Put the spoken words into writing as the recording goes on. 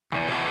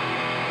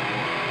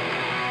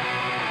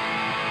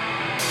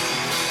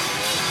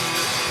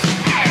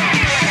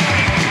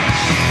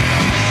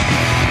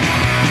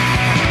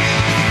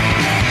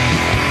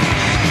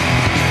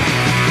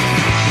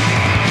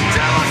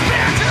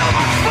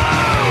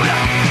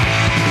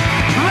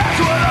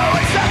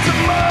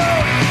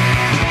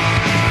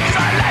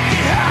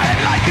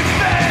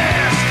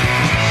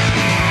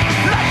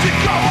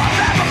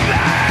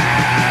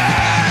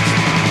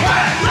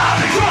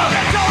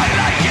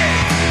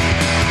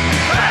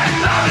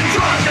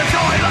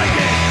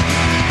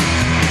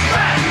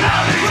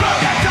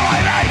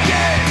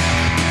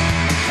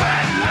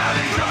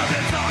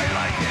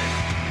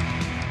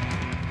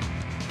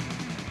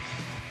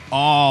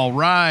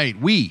right.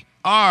 We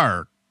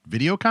are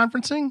video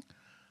conferencing.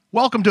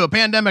 Welcome to a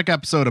pandemic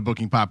episode of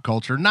Booking Pop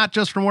Culture, not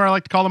just from where I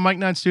like to call the Mike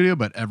 9 studio,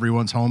 but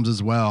everyone's homes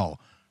as well.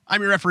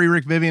 I'm your referee,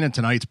 Rick Vivian, and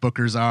tonight's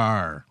bookers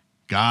are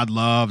God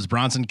Loves,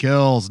 Bronson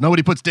Kills,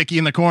 Nobody Puts Dickie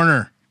in the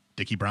Corner,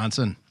 Dickie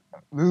Bronson.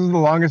 This is the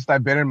longest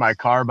I've been in my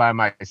car by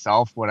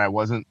myself when I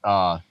wasn't,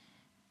 I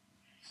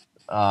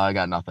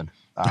got nothing.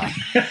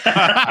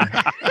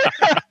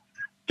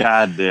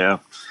 God damn.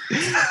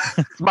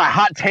 It's my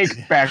hot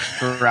take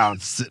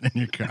background. Sitting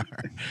in your car.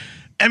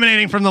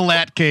 Emanating from the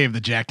Lat Cave,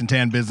 the Jacked and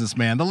Tan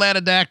Businessman, the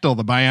Latadactyl,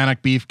 the Bionic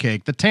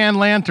Beefcake, the Tan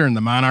Lantern,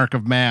 the Monarch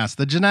of Mass,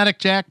 the Genetic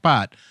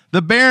Jackpot,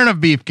 the Baron of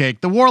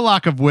Beefcake, the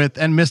Warlock of Wit,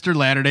 and Mr.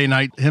 Latter-day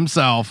Night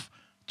himself,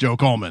 Joe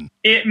Coleman.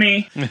 It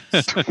me.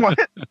 What?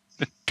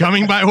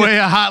 Coming by way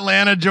of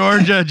Hotlanta,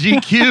 Georgia,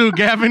 GQ,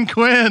 Gavin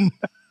Quinn.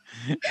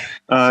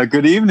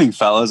 Good evening,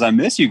 fellas. I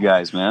miss you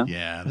guys, man.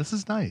 Yeah, this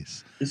is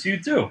nice. It's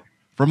you too.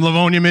 From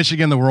Livonia,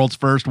 Michigan, the world's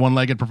first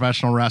one-legged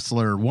professional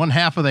wrestler, one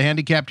half of the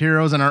Handicapped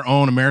Heroes and our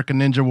own American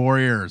Ninja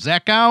Warrior,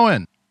 Zach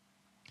Gowen.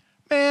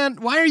 Man,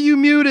 why are you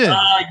muted?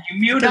 You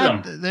muted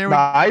him. There we,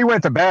 Nah, he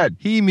went to bed.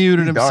 he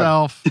muted He's done.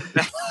 himself.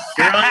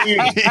 You're on mute.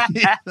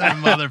 That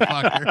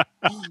motherfucker.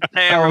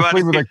 Hey, I was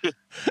everybody.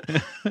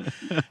 sleeping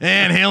with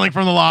And hailing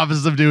from the law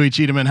offices of Dewey,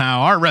 Cheatham, and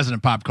Howe, our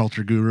resident pop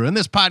culture guru, and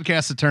this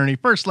podcast attorney,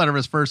 first letter of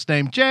his first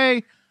name,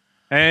 Jay.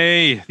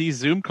 Hey, these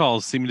Zoom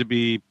calls seem to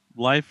be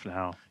life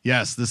now.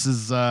 Yes, this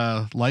is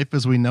life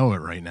as we know it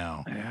right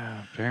now.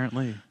 Yeah,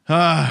 apparently. All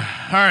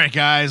right,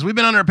 guys. We've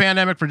been under a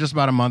pandemic for just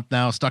about a month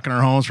now, stuck in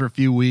our homes for a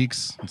few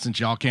weeks. And since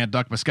y'all can't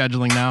duck my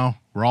scheduling now,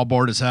 we're all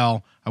bored as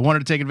hell. I wanted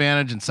to take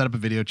advantage and set up a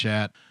video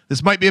chat.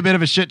 This might be a bit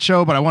of a shit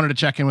show, but I wanted to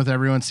check in with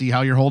everyone, see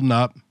how you're holding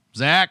up.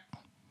 Zach,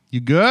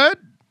 you good?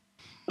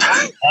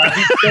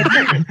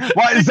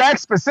 Why, Zach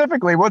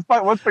specifically? What's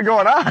been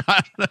going on?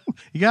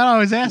 You gotta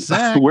always ask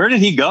Zach. Where did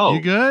he go?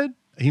 You good?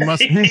 He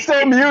must. He's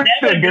still muted,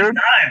 dude.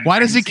 Why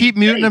does he keep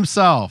muting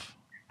himself?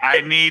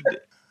 I need.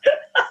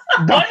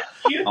 What?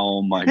 You,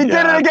 Oh my He god.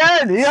 did it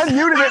again. He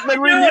unmuted it, then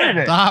remuted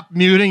it. Stop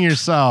muting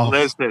yourself.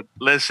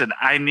 Listen,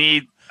 I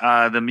need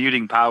the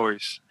muting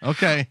powers.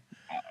 Okay.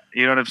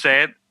 You know what I'm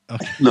saying?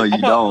 No, you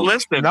don't.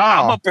 Listen, No.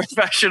 I'm a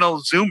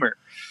professional Zoomer.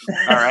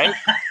 All right?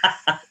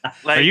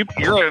 Like, Are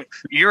you-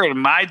 you're in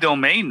my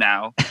domain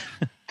now.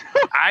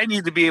 I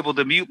need to be able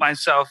to mute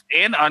myself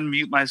and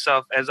unmute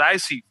myself as I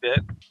see fit.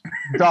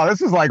 No,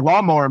 this is like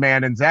Lawnmower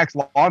Man and Zach's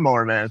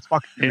Lawnmower Man. It's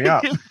fucking me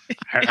up.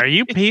 Are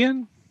you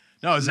peeing?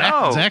 No,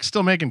 No. Zach's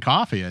still making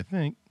coffee, I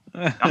think.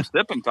 I'm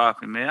sipping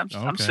coffee, man.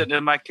 I'm Okay. sitting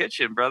in my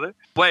kitchen, brother.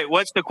 Wait,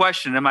 what's the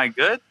question? Am I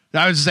good?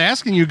 I was just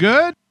asking, you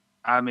good?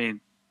 I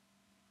mean,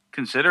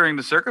 considering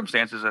the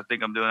circumstances, I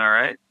think I'm doing all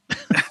right.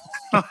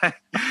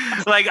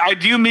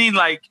 Do you mean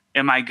like,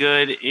 am I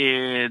good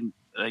in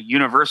a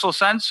universal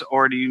sense,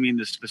 or do you mean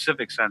the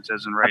specific sense,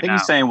 as in I right think now?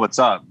 he's saying what's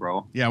up,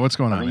 bro. Yeah, what's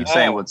going I on? think Man? he's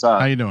saying what's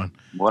up. How you doing?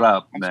 What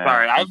up, I'm man?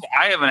 sorry,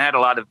 I haven't had a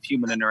lot of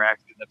human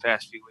interaction in the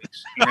past few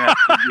weeks. You're gonna have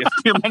to give me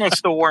a few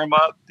minutes to warm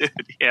up, dude.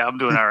 Yeah, I'm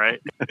doing all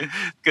right.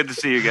 Good to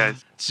see you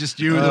guys. It's just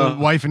you, the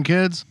wife, and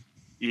kids?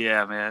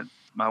 Yeah, man.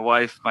 My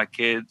wife, my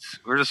kids,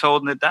 we're just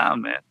holding it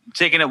down, man.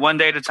 Taking it one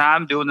day at a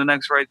time, doing the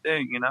next right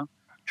thing, you know?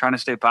 Trying to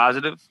stay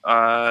positive,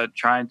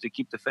 trying to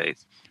keep the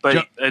faith.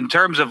 But in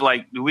terms of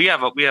like, we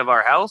have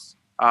our health,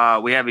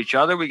 we have each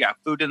other, we got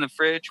food in the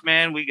fridge,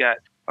 man. We got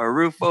a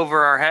roof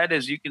over our head,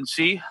 as you can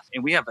see,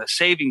 and we have a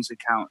savings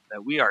account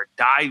that we are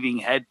diving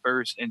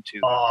headfirst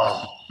into.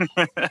 oh,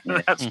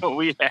 That's what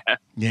we have.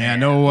 Yeah,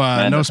 no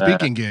Man,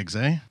 speaking gigs,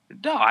 eh?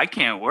 No, I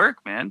can't work,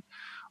 man.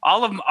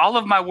 All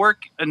of my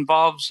work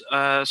involves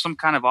some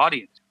kind of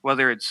audience,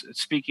 whether it's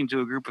speaking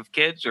to a group of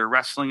kids or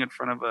wrestling in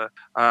front of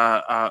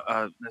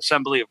an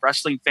assembly of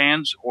wrestling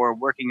fans or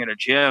working at a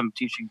gym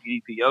teaching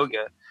DDP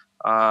yoga.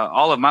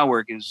 All of my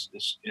work is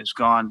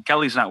gone.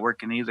 Kelly's not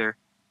working either.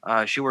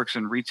 She works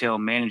in retail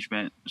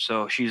management,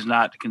 so she's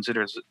not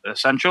considered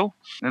essential.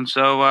 And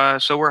so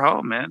we're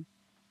home, man.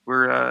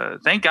 We're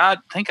thank God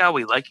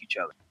we like each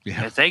other.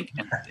 Yeah.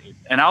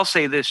 And I'll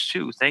say this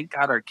too. Thank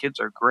God our kids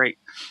are great.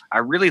 I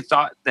really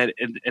thought that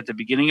at the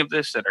beginning of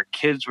this, that our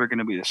kids were going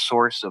to be the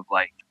source of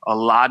like a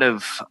lot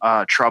of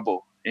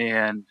trouble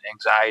and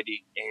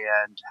anxiety.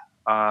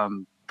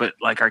 And but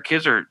like our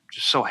kids are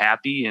just so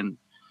happy, and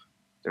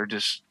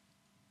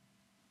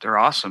they're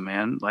awesome,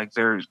 man. Like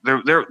they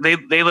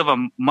live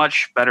a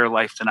much better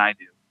life than I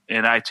do,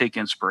 and I take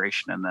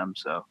inspiration in them.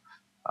 So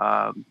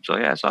yeah,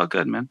 it's all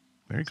good, man.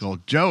 Very cool.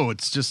 Joe,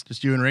 it's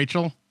just you and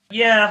Rachel?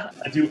 yeah.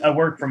 I do. I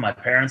work from my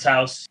parents'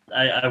 house.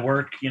 I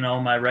work,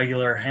 my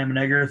regular ham and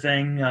egger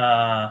thing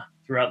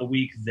throughout the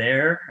week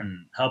there,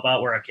 and help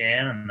out where I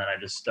can, and then I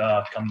just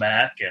come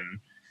back and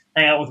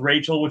hang out with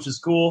Rachel, which is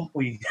cool.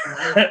 We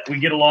we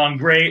get along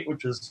great,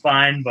 which is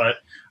fine. But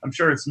I'm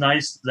sure it's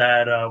nice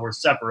that we're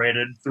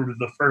separated through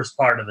the first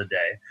part of the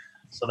day,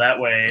 so that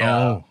way.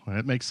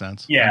 That makes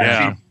sense.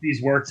 Yeah.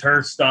 She's worked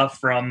her stuff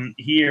from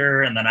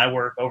here, and then I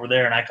work over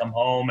there, and I come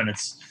home, and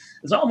it's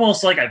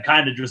almost like I've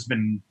kind of just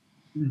been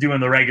doing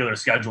the regular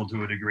schedule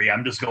to a degree.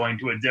 I'm just going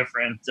to a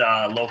different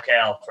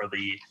locale for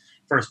the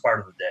first part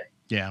of the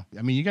day. Yeah.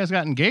 I mean, you guys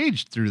got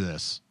engaged through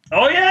this.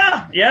 Oh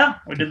yeah.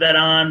 We did that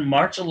on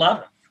March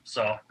 11th.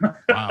 So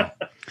Wow.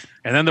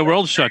 And then the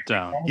world shut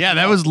down. Yeah,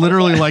 that was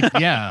literally like,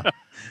 yeah.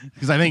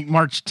 Because I think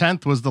March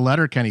 10th was the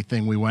Letterkenny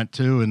thing we went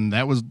to, and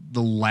that was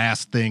the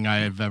last thing I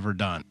have ever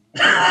done.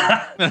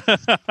 Yeah,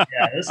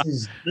 this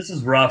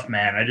is rough,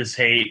 man. I just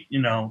hate,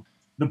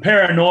 the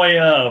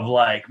paranoia of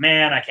like,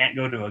 man, I can't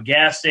go to a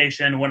gas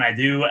station. When I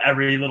do,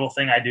 every little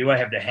thing I do, I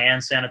have to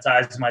hand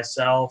sanitize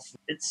myself.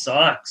 It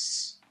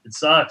sucks.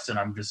 And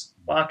I'm just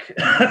fuck.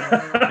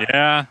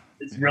 Yeah.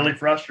 It's really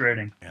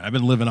frustrating. And I've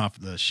been living off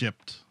the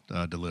shipped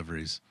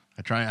deliveries.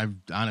 I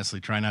honestly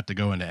try not to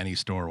go into any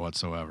store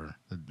whatsoever.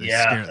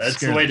 That's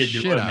the way to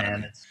do it,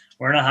 man.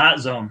 We're in a hot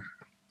zone.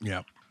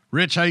 Yeah.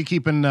 Rich, how you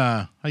keeping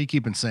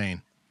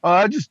sane?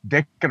 Just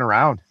dicking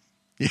around.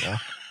 Yeah.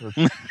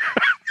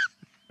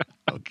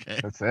 Okay.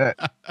 That's it.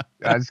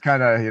 I just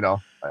kind of,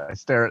 I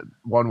stare at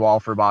one wall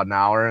for about an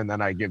hour and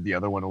then I give the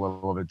other one a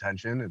little of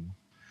attention. And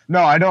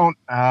no, I don't.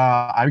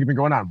 I've been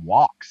going on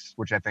walks,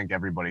 which I think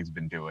everybody's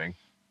been doing.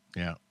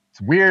 Yeah.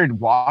 It's weird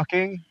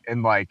walking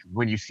and like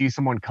when you see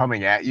someone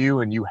coming at you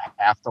and you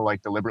have to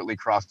like deliberately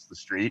cross the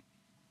street.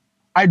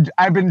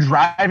 I've been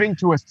driving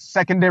to a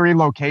secondary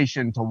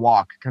location to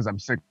walk because I'm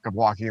sick of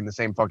walking in the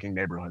same fucking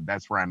neighborhood.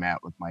 That's where I'm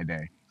at with my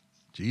day.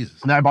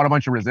 Jesus. And then I bought a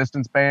bunch of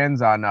resistance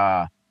bands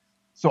on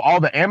so all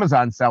the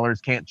Amazon sellers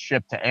can't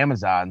ship to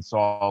Amazon.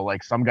 So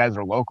like some guys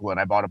are local and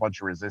I bought a bunch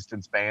of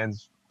resistance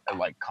bands at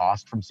like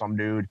cost from some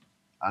dude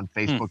on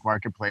Facebook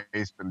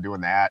Marketplace. Been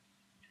doing that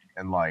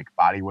and like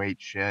body weight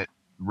shit,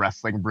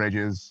 wrestling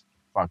bridges,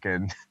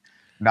 fucking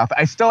nothing.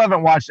 I still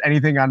haven't watched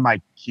anything on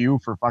my queue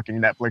for fucking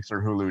Netflix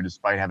or Hulu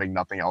despite having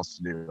nothing else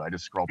to do. I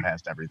just scroll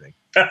past everything.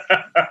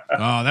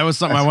 Oh, that was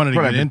something I wanted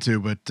to get into.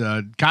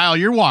 But Kyle,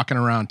 you're walking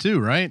around too,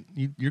 right?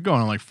 You're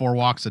going on like 4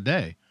 walks a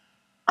day.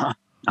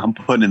 I'm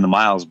putting in the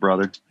miles,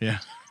 brother. Yeah.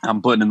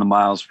 I'm putting in the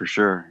miles for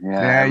sure.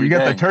 Yeah, you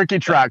got the turkey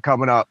trot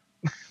coming up.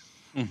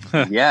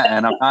 Yeah,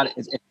 and I'm not.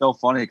 It's so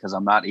funny because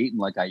I'm not eating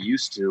like I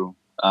used to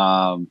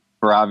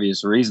for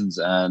obvious reasons,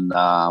 and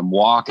I'm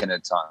walking a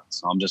ton,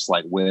 so I'm just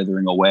like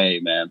withering away,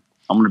 man.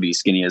 I'm gonna be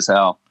skinny as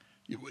hell.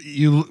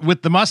 You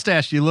with the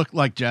mustache, you look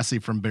like Jesse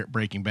from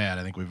Breaking Bad.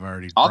 I think we've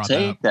already. I'll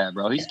take that,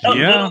 bro. He's cute.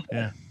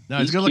 Yeah. No,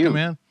 he's good looking,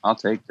 man. I'll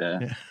take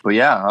that. Yeah. But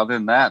yeah, other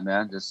than that,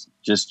 man,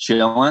 just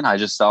chilling. I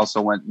just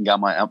also went and got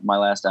my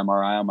last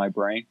MRI on my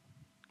brain.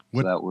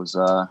 So that was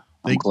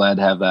I'm glad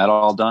to have that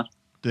all done.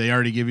 Did they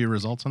already give you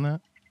results on that?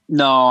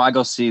 No, I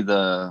go see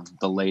the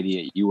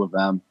lady at U of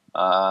M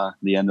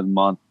the end of the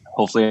month.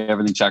 Hopefully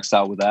everything checks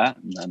out with that,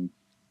 and then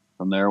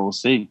from there we'll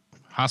see.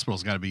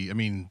 Hospital's got to be. I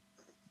mean,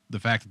 the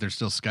fact that they're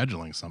still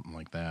scheduling something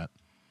like that,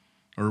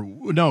 or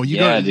no, you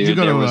go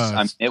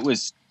to.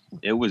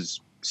 It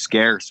was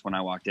scarce when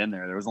I walked in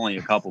there. There was only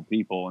a couple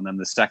people, and then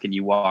the second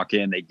you walk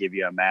in, they give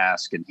you a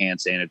mask and hand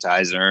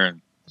sanitizer,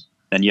 and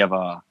then you have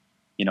a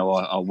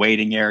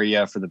waiting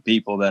area for the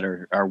people that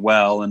are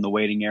well, and the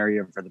waiting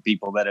area for the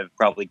people that have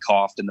probably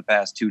coughed in the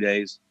past 2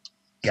 days.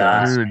 Dude,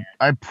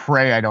 I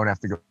pray I don't have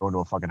to go to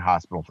a fucking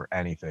hospital for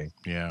anything.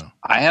 Yeah,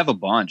 I have a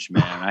bunch,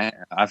 man.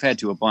 I've had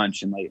to a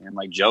bunch, and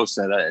like Joe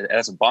said,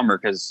 that's a bummer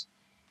because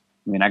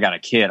I mean I got a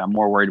kid. I'm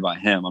more worried about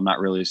him. I'm not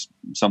really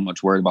so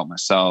much worried about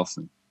myself.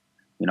 And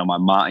my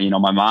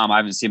mom. I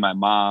haven't seen my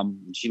mom.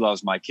 She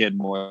loves my kid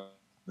more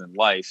than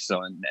life.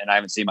 So and I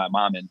haven't seen my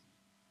mom in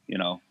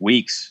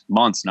weeks,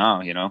 months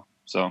now.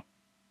 So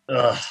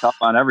it's tough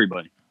on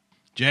everybody.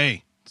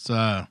 Jay, it's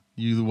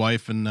you, the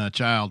wife, and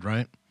child,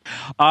 right?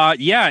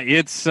 Yeah,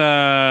 it's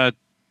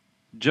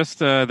just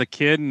the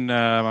kid and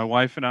my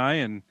wife and I,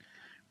 and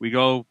we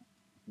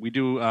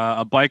do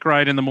a bike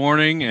ride in the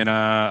morning and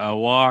a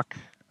walk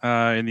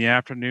in the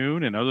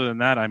afternoon, and other than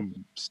that,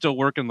 I'm still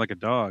working like a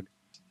dog.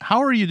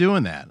 How are you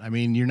doing that? I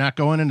mean, you're not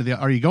going into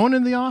are you going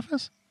into the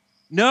office?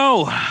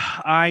 No,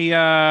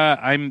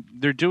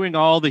 they're doing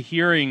all the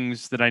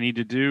hearings that I need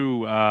to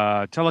do,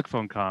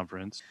 telephone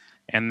conference.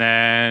 And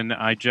then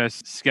I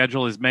just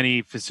schedule as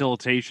many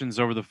facilitations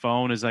over the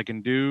phone as I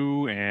can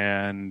do.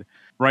 And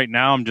right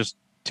now I'm just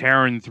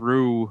tearing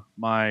through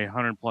my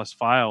 100+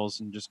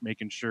 files and just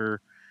making sure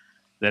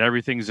that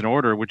everything's in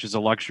order, which is a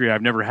luxury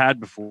I've never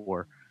had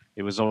before.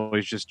 It was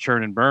always just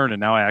churn and burn. And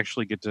now I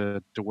actually get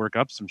to work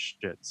up some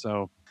shit.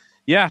 So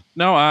yeah,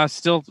 no, I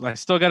still got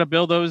to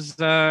build those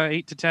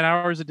 8 to 10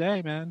 hours a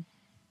day, man.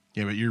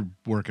 Yeah, but you're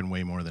working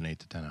way more than 8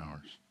 to 10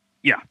 hours.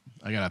 Yeah.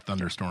 I got a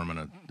thunderstorm and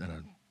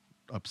a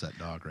upset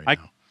dog right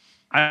now.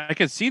 I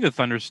could see the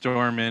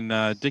thunderstorm in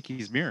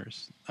Dickie's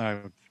mirrors.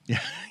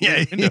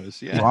 Yeah.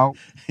 Windows. Yeah. Well,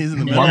 he's in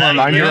the middle.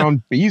 On your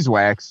own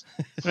beeswax.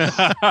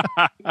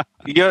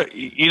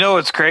 You know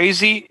what's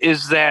crazy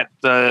is that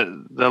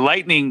the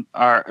lightning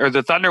or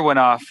the thunder went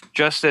off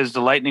just as the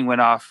lightning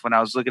went off when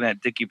I was looking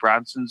at Dickie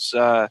Bronson's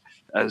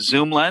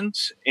zoom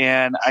lens,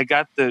 and I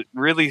got the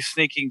really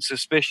sneaking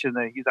suspicion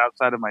that he's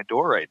outside of my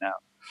door right now.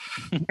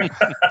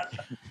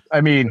 I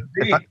mean,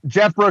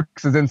 Jeff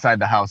Brooks is inside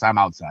the house. I'm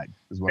outside,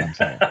 is what I'm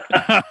saying.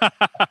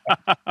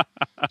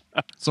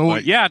 So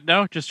yeah,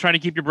 no, just trying to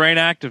keep your brain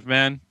active,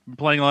 man. I'm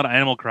playing a lot of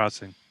Animal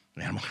Crossing.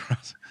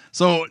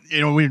 So,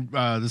 we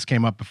this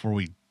came up before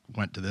we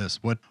went to this.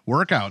 What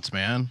workouts,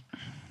 man?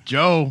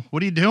 Joe,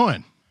 what are you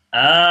doing?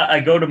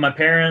 I go to my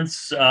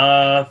parents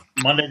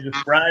Monday to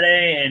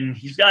Friday, and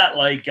he's got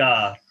like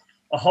a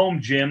home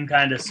gym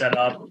kind of set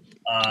up.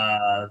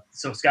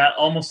 So it's got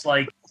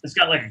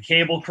like a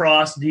cable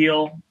cross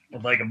deal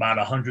with like about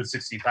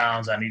 160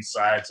 pounds on each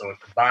side. So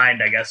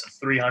combined, I guess it's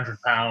 300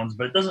 pounds,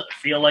 but it doesn't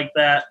feel like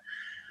that.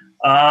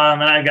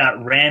 And then I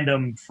got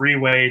random free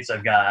weights.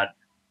 I've got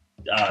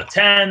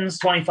 10s,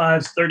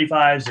 25s,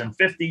 35s, and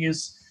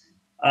 50s.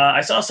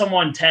 I saw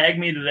someone tag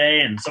me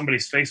today in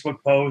somebody's Facebook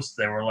post.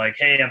 They were like,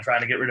 hey, I'm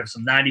trying to get rid of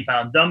some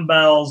 90-pound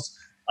dumbbells.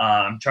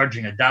 I'm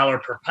charging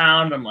 $1 per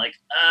pound. I'm like,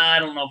 I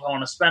don't know if I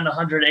want to spend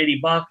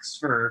 $180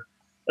 for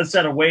a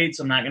set of weights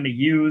I'm not going to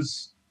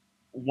use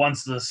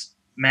once this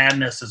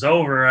madness is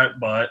over.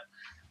 But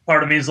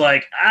part of me is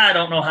like, I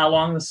don't know how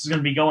long this is going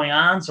to be going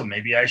on, so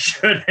maybe I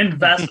should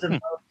invest in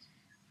those.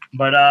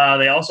 But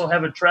they also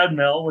have a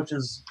treadmill, which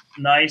is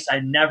nice.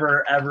 I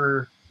never,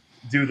 ever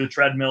do the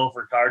treadmill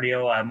for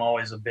cardio. I'm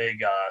always a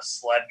big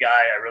sled guy.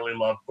 I really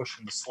love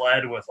pushing the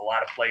sled with a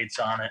lot of plates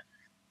on it.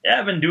 Yeah,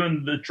 I've been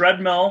doing the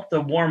treadmill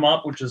to warm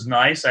up, which is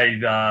nice.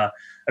 I've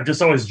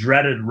just always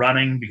dreaded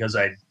running because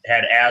I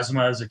had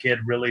asthma as a kid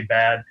really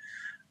bad.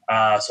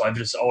 So I've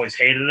just always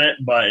hated it.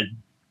 But it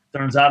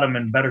turns out I'm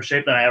in better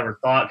shape than I ever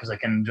thought because I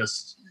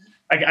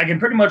can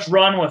pretty much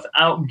run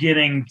without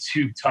getting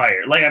too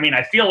tired. Like, I mean,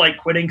 I feel like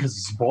quitting because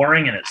it's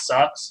boring and it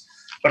sucks.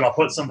 But I'll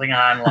put something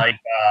on like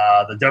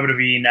the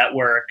WWE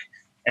Network,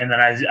 and then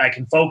I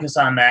can focus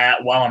on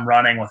that while I'm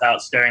running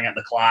without staring at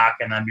the clock.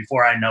 And then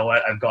before I know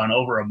it, I've gone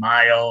over a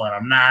mile, and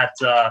I'm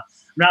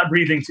not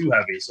breathing too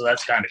heavy. So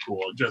that's kind of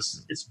cool.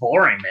 It's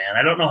boring, man.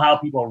 I don't know how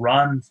people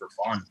run for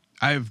fun.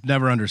 I've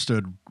never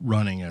understood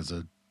running as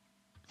a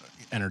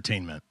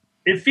entertainment.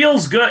 It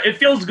feels good. It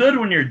feels good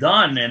when you're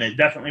done, and it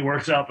definitely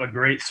works up a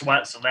great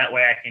sweat. So that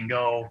way I can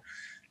go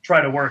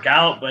try to work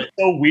out. But it's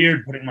so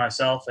weird putting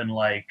myself in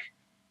like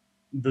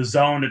the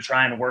zone to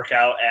try and work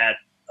out at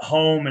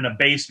home in a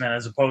basement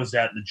as opposed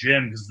to at the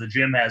gym, because the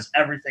gym has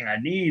everything I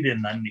need,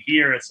 and then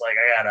here it's like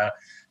I gotta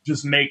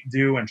just make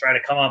do and try to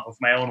come up with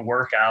my own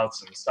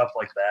workouts and stuff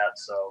like that.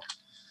 So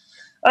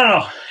I don't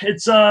know,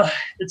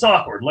 it's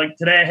awkward. Like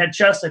today I had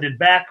chest, I did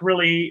back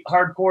really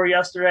hardcore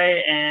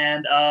yesterday,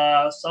 and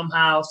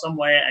somehow, some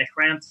way I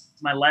cramped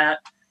my lat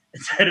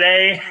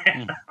today.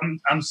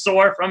 I'm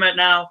sore from it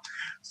now,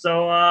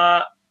 so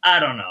I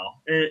don't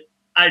know.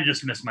 I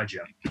just miss my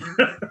gym.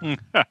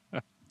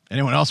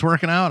 Anyone else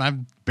working out?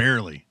 I'm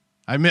barely.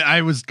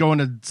 I was going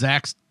to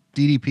Zach's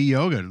DDP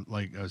yoga,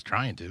 like I was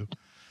trying to,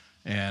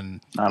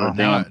 and not a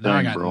damn thing,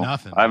 I got bro.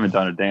 nothing. I haven't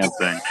done a damn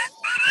thing.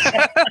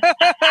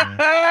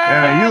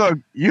 Yeah,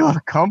 you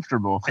look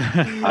comfortable.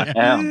 I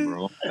am,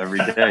 bro. Every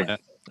day.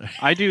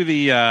 I do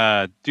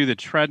the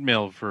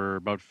treadmill for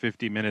about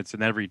 50 minutes,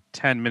 and every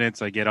 10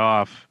 minutes I get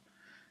off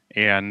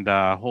and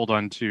hold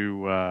on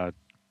to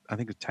I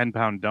think it's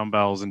 10-pound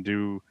dumbbells and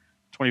do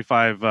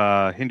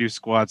 25 Hindu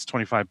squats,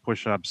 25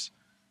 push-ups,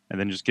 and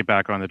then just get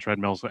back on the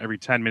treadmill. So every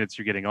 10 minutes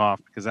you're getting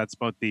off, because that's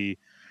about the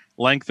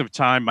length of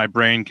time my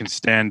brain can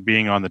stand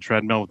being on the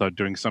treadmill without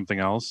doing something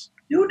else.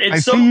 Dude,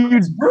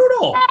 it's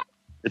brutal.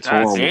 It's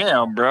horrible.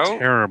 Damn, bro.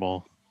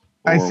 Terrible.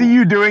 I see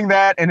you doing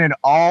that in an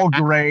all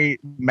gray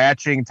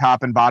matching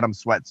top and bottom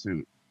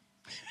sweatsuit.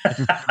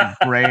 Just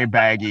gray,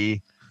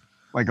 baggy,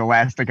 like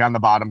elastic on the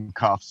bottom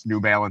cuffs, New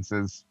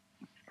Balances.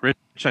 Rich,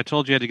 I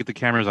told you I had to get the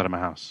cameras out of my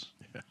house.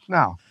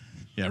 No.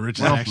 Yeah, Rich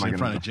is What else actually am I in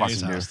front gonna of be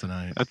Jay's fussing house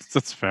tonight.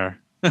 That's fair.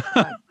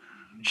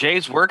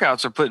 Jay's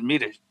workouts are putting me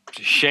to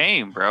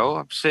shame, bro.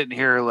 I'm sitting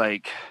here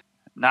like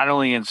not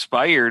only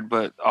inspired,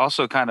 but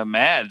also kind of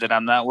mad that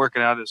I'm not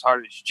working out as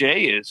hard as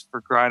Jay is,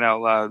 for crying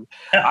out loud.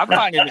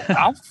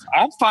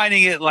 I'm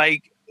finding it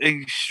like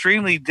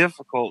extremely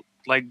difficult,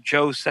 like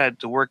Joe said,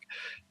 to work,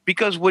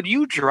 because when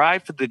you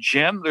drive to the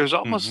gym, there's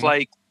almost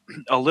like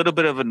a little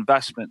bit of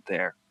investment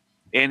there,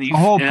 and The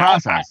whole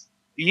process.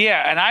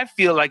 And I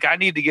feel like I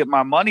need to get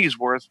my money's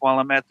worth while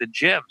I'm at the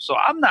gym, so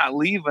I'm not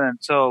leaving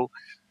until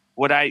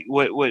what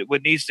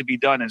needs to be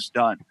done is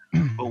done.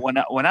 But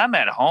when I'm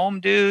at home,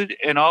 dude,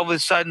 and all of a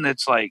sudden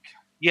it's like,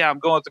 yeah, I'm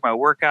going through my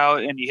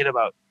workout, and you hit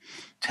about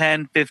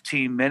 10,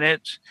 15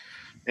 minutes,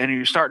 and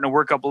you're starting to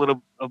work up a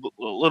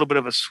little bit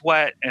of a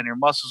sweat, and your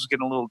muscles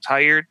getting a little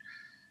tired.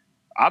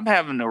 I'm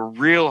having a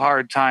real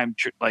hard time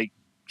like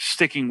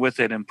sticking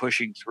with it and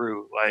pushing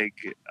through. Like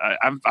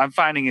I'm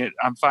finding it.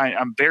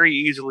 I'm very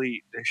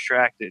easily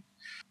distracted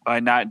by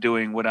not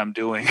doing what I'm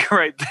doing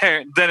right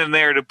there, then and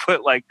there, to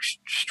put like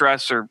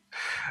stress or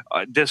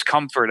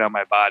discomfort on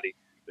my body.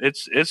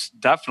 It's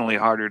definitely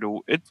harder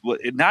to it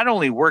not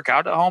only work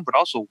out at home, but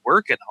also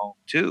work at home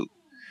too.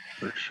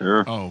 For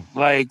sure. Oh,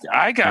 Like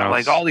I got Yes.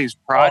 like all these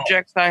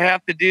projects I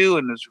have to do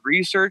and this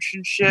research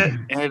and shit,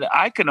 and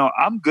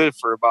I'm good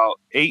for about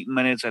 8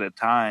 minutes at a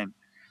time,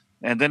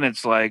 and then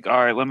it's like,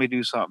 all right, let me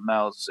do something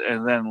else,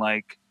 and then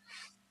like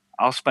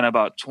I'll spend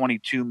about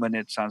 22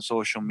 minutes on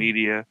social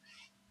media,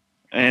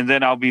 and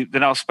then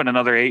I'll spend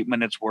another 8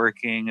 minutes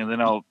working, and then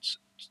I'll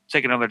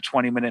take another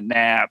 20-minute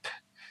nap,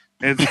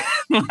 And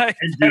like,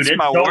 And dude, that's it's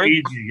my so work.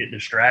 easy to get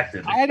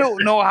distracted. I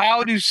don't know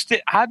how do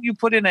you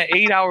put in an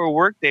 8-hour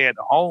workday at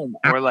home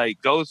or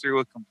like go through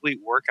a complete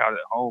workout at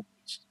home.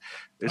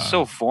 It's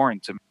so foreign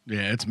to me.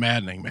 Yeah, it's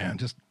maddening, man.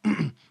 Just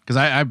because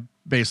I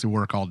basically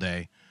work all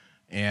day,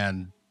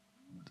 and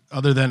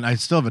other than I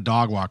still have a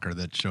dog walker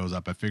that shows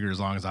up. I figure as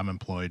long as I'm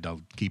employed,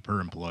 I'll keep her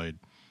employed.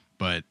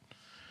 But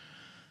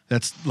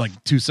that's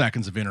like 2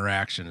 seconds of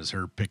interaction is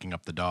her picking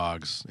up the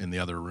dogs in the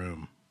other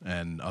room.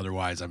 And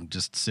otherwise I'm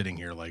just sitting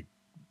here like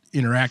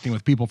interacting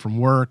with people from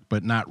work,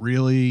 but not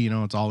really, you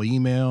know, it's all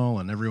email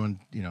and everyone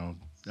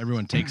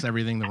takes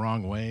everything the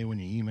wrong way when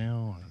you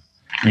email.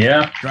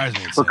 Yeah. Drives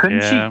me insane.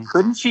 But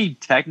couldn't she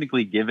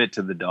technically give it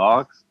to the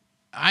dogs?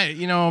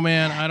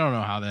 Man, I don't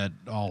know how that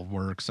all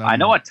works. I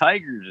know a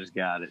tiger just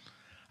got it.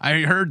 I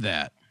heard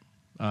that.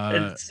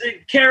 It's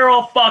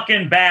Carol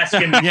fucking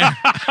Baskin. Yeah.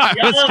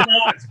 Y'all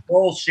know it's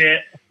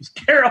bullshit. It's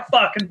Carol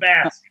fucking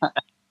Baskin.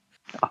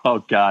 Oh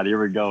God,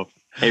 here we go.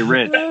 Hey,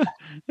 Rich,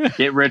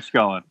 get Rich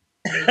going.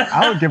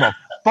 I don't give a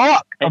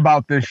fuck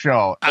about this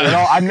show. You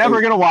know, I'm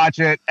never gonna watch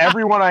it.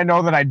 Everyone I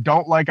know that I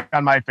don't like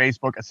on my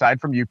Facebook,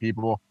 aside from you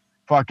people,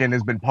 fucking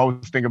has been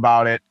posting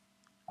about it.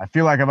 I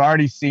feel like I've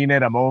already seen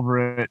it. I'm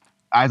over it.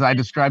 As I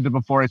described it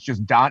before, it's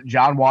just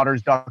John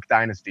Waters' Duck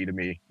Dynasty to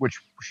me, which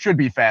should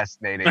be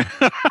fascinating.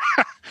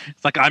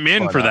 It's like I'm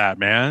in for that,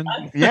 man.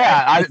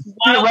 Yeah,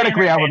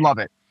 theoretically, I would love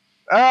it.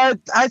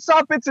 I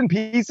saw bits and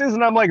pieces,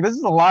 and I'm like, this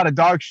is a lot of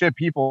dog shit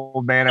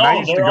people, man. And I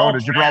used to go to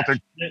Gibraltar.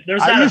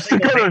 There's not a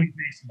single baby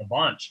face in the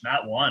bunch,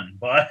 not one.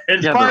 But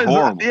as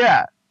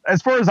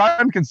far as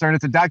I'm concerned,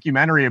 it's a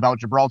documentary about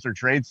Gibraltar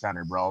Trade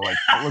Center, bro. Like,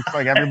 it looks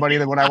like everybody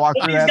that when I walk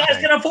through these that guys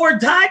thing. can afford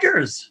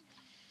tigers.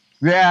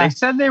 Yeah, They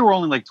said they were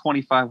only like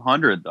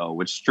 2,500 though,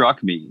 which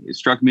struck me. It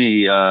struck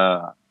me.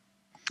 Yeah,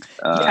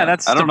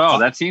 that's I don't know.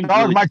 That seems.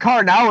 dog, Really, my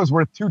car now is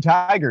worth 2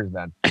 tigers.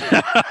 Then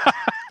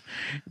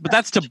But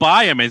that's to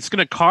buy them. It's going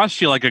to cost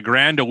you like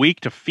 $1,000 a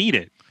week to feed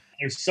it.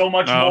 There's so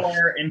much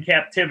more in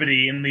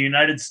captivity in the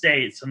United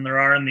States than there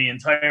are in the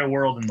entire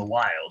world in the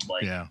wild.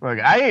 Like, Yeah. look,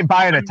 I ain't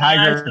buying a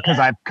tiger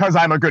because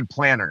I'm a good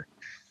planner.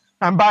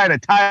 I'm buying a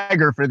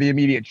tiger for the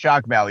immediate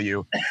shock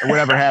value, and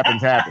whatever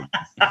happens, happens.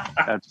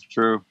 that's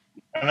true.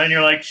 and then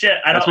you're like, shit,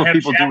 I That's don't what have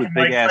people do Shaq with and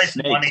Mike big-ass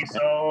Tyson snakes, money, man.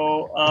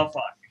 so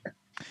fuck.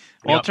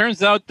 Well, Yep. it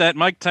turns out that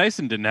Mike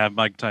Tyson didn't have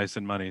Mike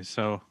Tyson money,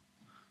 so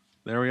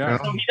there we are.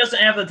 So he doesn't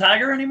have the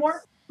tiger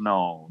anymore?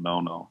 No.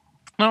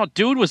 No,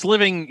 dude was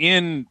living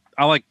in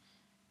like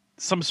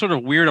some sort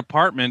of weird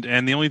apartment,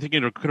 and the only thing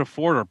he could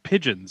afford are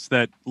pigeons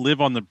that live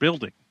on the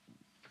building.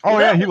 Oh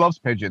yeah, he loves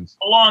pigeons.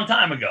 A long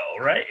time ago,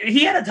 right?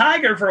 He had a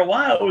tiger for a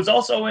while. It was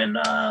also in,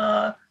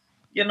 I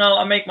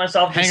make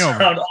myself just Hangover.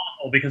 sound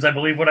awful because I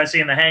believe what I see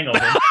in The Hangover.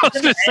 I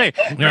was going to say,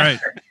 You're right.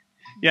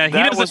 yeah, he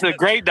That doesn't. was a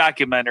great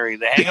documentary,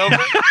 The Hangover.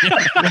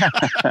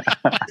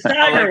 His I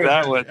tiger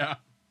like was that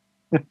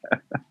one.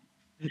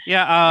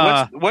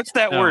 Yeah, What's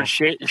that no. word?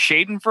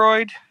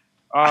 Schadenfreude.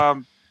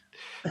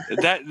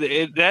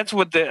 That's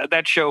what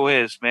that show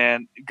is,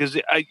 man. Because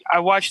I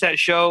watched that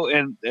show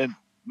and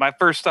my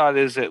first thought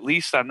is at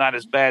least I'm not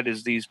as bad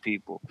as these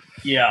people.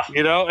 Yeah.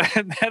 You know,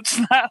 and that's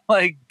not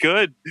like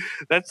good.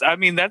 That's not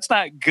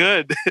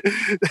good.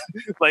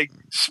 Like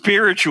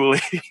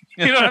spiritually,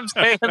 you know what I'm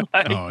saying?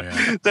 Like, Oh,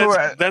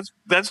 yeah.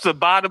 that's the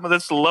bottom.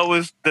 That's the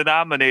lowest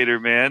denominator,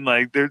 man.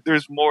 Like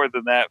there's more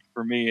than that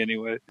for me,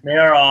 anyway. They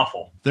are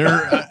awful.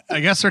 I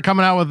guess they're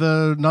coming out with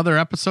another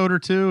episode or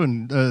two,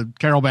 and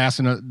Carol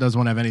Baskin doesn't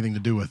want to have anything to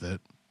do with it.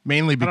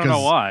 Mainly I because, don't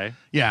know why.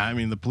 yeah, I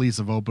mean, the police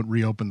have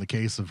reopened the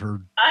case of her.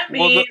 I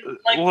mean,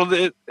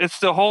 It's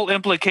the whole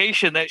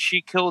implication that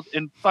she killed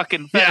and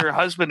fucking fed her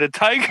husband to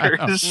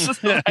tigers.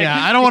 Yeah,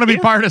 I don't want to be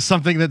part of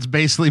something that's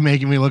basically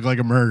making me look like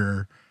a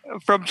murderer.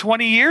 From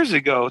 20 years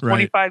ago,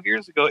 25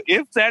 years ago,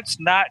 if that's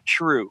not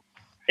true.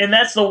 and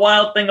that's the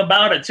wild thing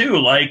about it too.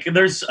 Like,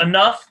 there's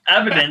enough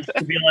evidence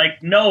to be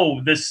like,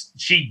 no,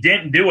 she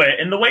didn't do it.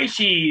 And the way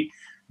she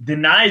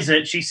denies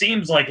it, she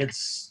seems like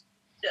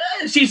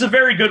she's a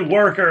very good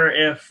worker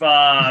if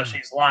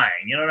she's lying.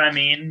 You know what I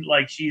mean?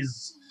 Like,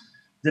 she's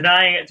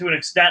denying it to an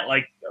extent,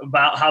 like,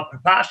 about how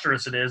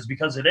preposterous it is,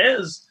 because it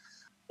is.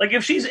 Like,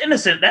 if she's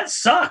innocent, that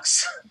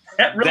sucks.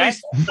 That really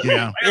sucks.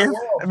 Yeah.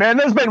 Man,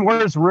 there's been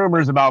worse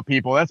rumors about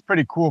people. That's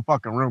pretty cool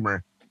fucking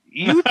rumor.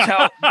 You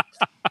tell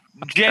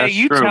Jay, That's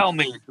you true. tell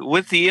me,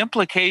 with the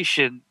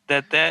implication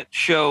that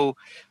show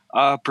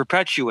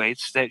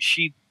perpetuates that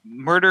she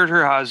murdered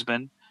her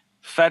husband,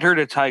 fed her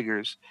to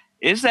tigers,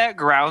 is that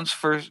grounds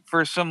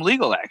for some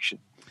legal action?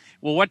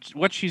 Well,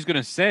 what she's going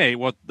to say,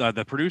 what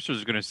the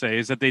producers are going to say,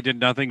 is that they did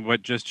nothing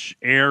but just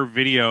air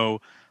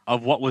video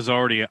of what was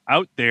already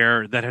out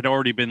there that had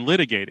already been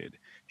litigated.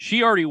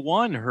 She already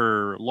won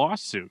her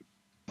lawsuit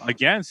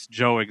against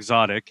Joe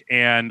Exotic,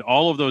 and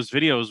all of those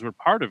videos were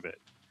part of it.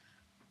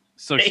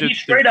 So he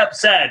straight up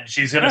said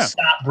she's going to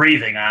stop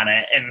breathing on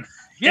it, and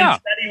instead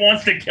he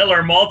wants to kill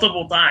her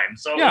multiple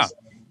times. So yeah.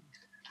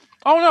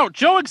 Oh no,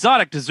 Joe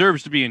Exotic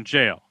deserves to be in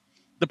jail.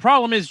 The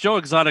problem is Joe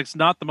Exotic's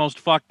not the most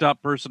fucked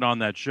up person on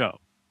that show.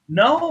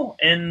 No,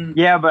 and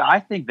Yeah, but I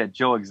think that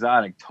Joe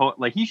Exotic,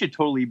 like he should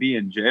totally be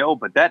in jail.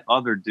 But that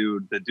other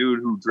dude, the dude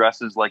who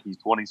dresses like he's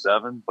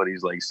 27 but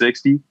he's like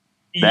 60,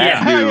 that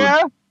yeah, dude,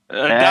 yeah.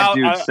 that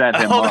dude set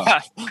him hold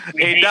up. on.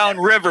 A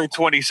downriver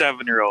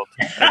 27-year-old.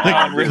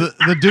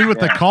 The dude with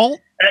the Yeah. cult?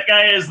 that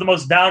guy is the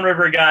most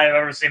downriver guy I've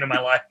ever seen in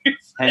my life.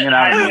 hanging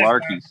out in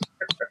Malarkey's.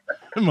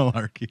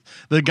 Malarkey.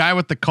 The guy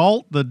with the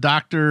cult? The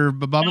Dr.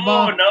 No, Baba?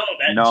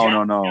 that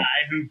Jeff No. guy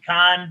who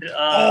conned Joe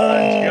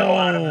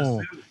out of Oh.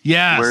 his suit.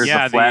 Yes. Wears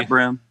Yeah, the flat the-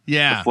 brim,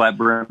 Yeah. the flat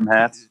brim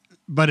hats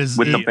But is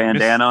with the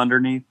bandana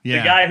underneath. Yeah.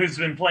 The guy who's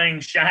been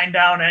playing Shine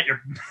Down at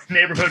your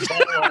neighborhood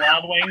Buffalo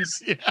Wild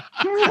Wings.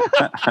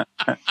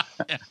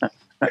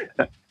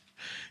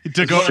 He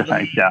took He's one over. of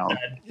the Shine down.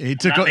 said, He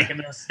took not over. making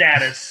the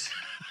status.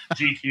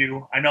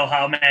 GQ. I know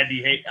how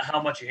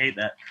much you hate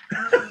that.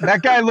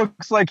 That guy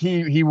looks like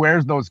he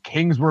wears those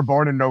 "Kings Were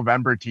Born in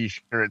November"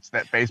 T-shirts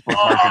that Facebook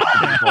markets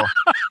to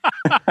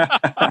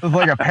people. There's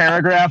like a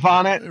paragraph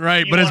on it.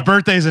 Right, but his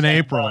birthday's in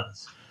April.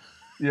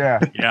 Yeah.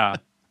 Yeah.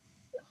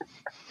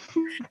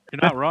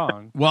 You're not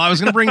wrong. Well, I was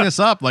going to bring this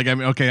up. Like, I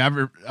mean, okay,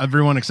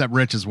 everyone except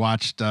Rich has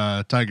watched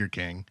Tiger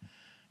King.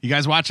 You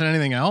guys watching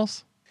anything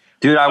else?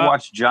 Dude, I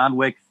watched John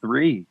Wick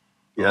 3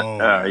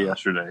 Oh.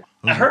 yesterday.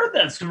 I heard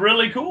that's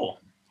really cool.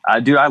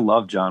 Dude, I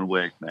love John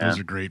Wick, man. Those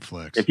are great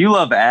flicks. If you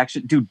love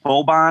action, dude,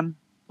 Boban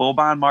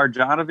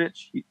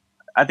Marjanovic,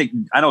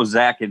 I know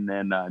Zach and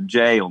then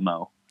Jay will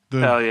know. The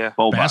Hell yeah.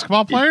 Boban.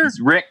 basketball player? It's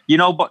Rick, you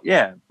know,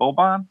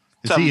 Boban.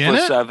 Is he in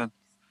it? 7'7".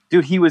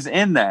 Dude, he was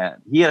in that.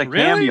 He had a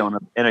Really? cameo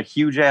in a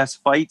huge ass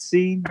fight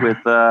scene with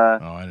Oh,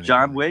 I didn't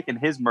John even- Wick, and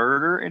his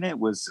murder in it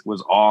was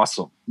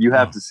awesome. You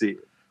have Oh. to see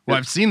it. Well,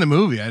 I've seen the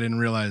movie. I didn't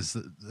realize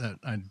that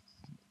I.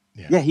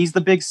 Yeah, he's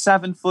the big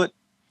 7 foot.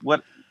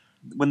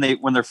 When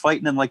they're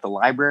fighting in like the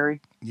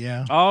library?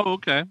 Yeah. Oh,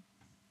 okay.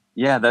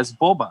 Yeah, that's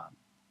Boban.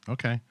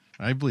 Okay.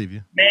 I believe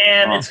you.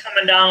 Man, Oh. it's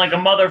coming down like a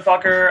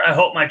motherfucker. I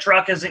hope my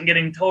truck isn't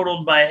getting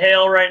totaled by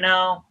hail right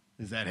now.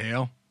 Is that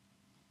hail?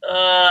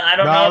 I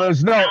don't No, know.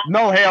 there's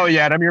no hail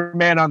yet. I'm your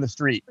man on the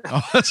street.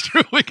 Oh, that's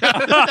true. We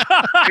got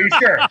Are you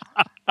sure?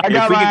 I If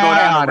got we my could go eye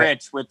down on to it.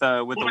 Rich with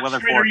the What weather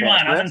street are you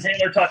on? I'm in forecast.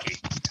 Taylor, Tucky.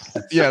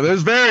 Yeah,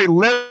 there's very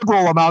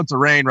liberal amounts of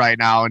rain right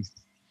now, and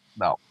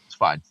no, it's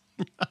fine.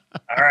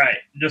 All right.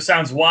 Just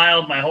sounds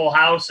wild. My whole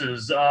house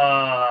is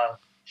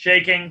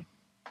shaking.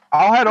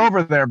 I'll head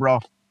over there, bro.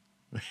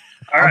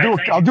 All right.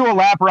 thank I'll you. do a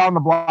lap around the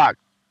block.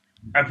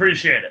 I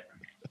appreciate it.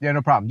 Yeah,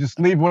 no problem. Just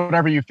leave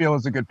whatever you feel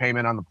is a good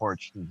payment on the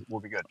porch. and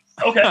We'll be good.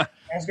 Okay.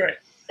 That's great.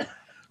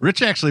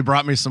 Rich actually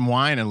brought me some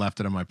wine and left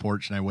it on my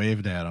porch, and I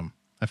waved at him.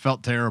 I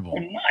felt terrible. Oh,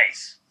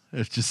 nice.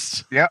 It's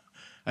just. Yep.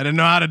 I didn't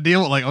know how to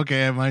deal with. Like,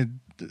 okay, I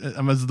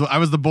was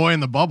the boy in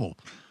the bubble.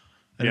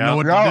 I didn't Yeah. know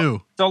what Yeah. to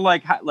do.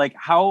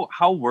 So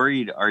how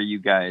worried are you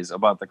guys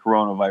about the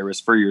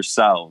coronavirus for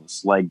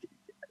yourselves? Like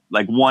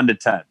 1 to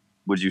 10,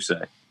 would you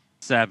say?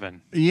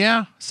 7.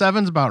 Yeah,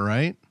 7's about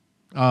right.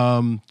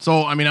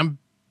 So I mean, I'm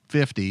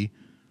 50,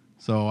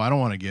 so I don't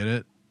want to get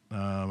it.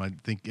 I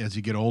think as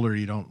you get older,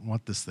 you don't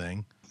want this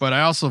thing. But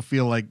I also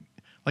feel like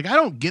I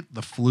don't get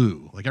the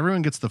flu. Like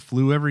everyone gets the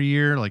flu every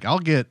year. Like I'll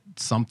get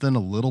something a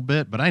little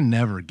bit, but I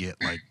never get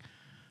like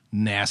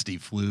nasty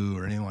flu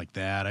or anything like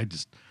that. I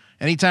just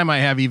anytime I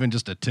have even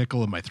just a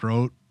tickle in my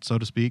throat, so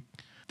to speak,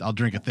 I'll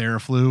drink a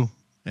Theraflu,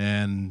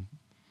 and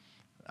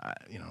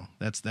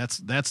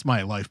that's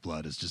my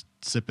lifeblood is just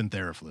sipping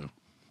Theraflu.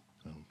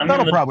 I'm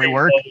That'll in the probably same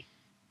work. boat.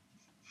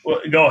 Well,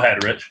 go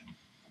ahead, Rich.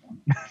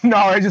 No,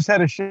 I just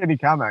had a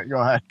shitty comment. Go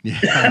ahead.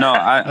 Yeah. No,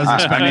 was I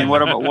expecting mean,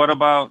 that. what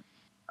about?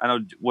 I know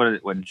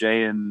what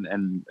Jay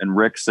and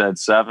Rick said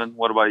 7.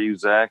 What about you,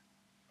 Zach?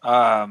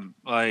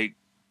 Like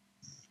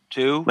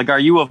 2. Like, are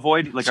you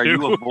avoiding? Like, are you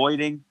Two.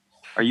 avoiding?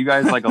 Are you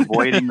guys like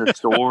avoiding the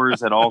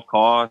stores at all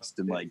costs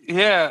and like?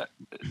 Yeah.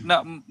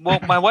 No. Well,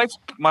 my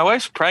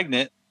wife's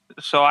pregnant,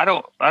 so I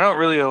don't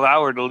really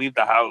allow her to leave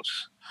the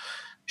house.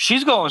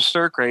 She's going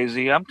stir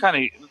crazy. I'm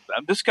kind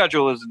of the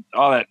schedule isn't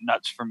all that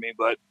nuts for me,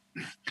 but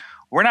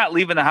we're not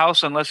leaving the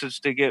house unless it's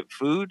to get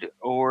food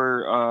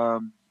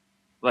or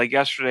like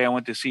yesterday I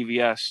went to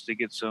CVS to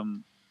get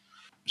some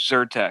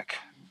Zyrtec.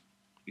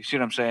 You see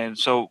what I'm saying?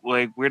 So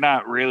like we're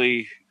not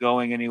really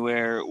going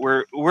anywhere.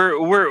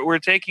 We're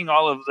taking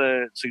all of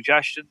the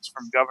suggestions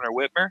from Governor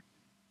Whitmer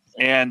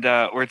and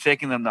we're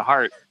taking them to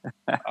heart.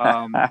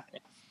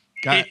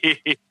 Got,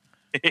 you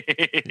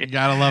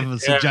gotta love the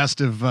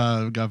suggestive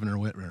Governor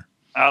Whitmer.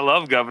 I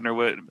love Governor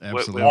Whitmer.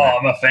 Absolutely. Oh,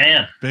 I'm a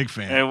fan. Big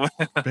fan.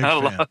 Big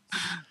I fan.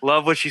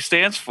 love what she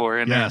stands for,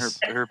 and Yes.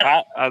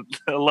 I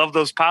love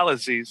those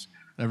policies.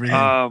 Everything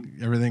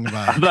I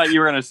about it. thought you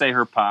were gonna say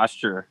her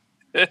posture.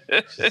 Get I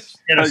a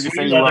thought you were sweet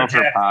saying you leather love her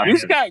jacket. She's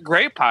posture. got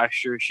great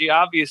posture. She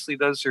obviously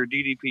does her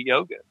DDP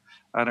yoga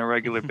on a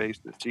regular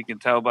basis. You can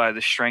tell by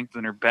the strength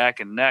in her back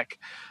and neck.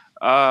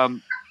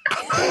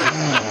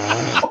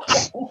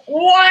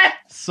 What?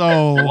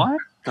 So What?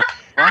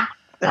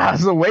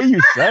 That's the way you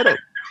said it.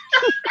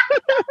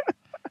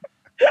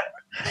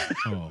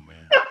 oh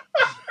man.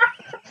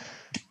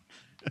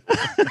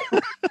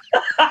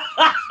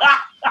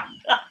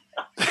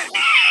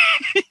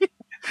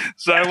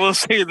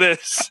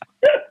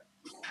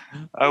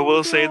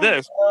 will say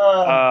this.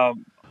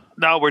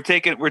 No, we're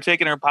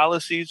taking our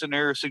policies and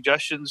our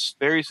suggestions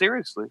very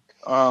seriously.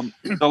 So,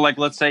 like,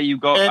 let's say you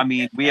go. I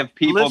mean, we have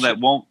people that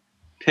won't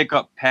pick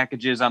up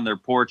packages on their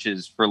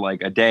porches for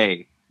like a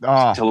day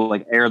to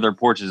like air their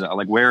porches out.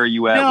 Like, where are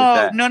you at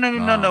with that?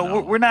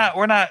 No. We're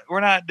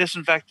not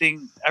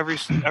disinfecting every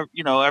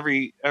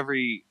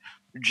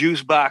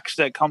juice box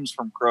that comes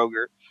from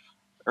Kroger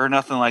or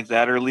nothing like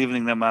that, or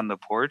leaving them on the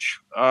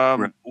porch.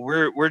 Right.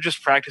 We're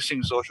just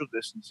practicing social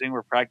distancing.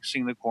 We're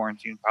practicing the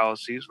quarantine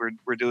policies.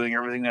 We're doing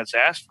everything that's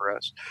asked for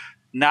us,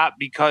 not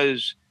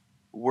because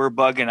we're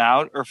bugging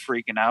out or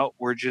freaking out.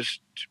 We're just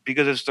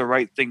because it's the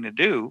right thing to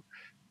do.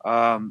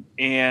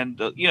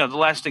 The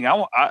last thing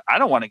I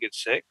don't want to get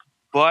sick,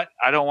 but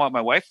I don't want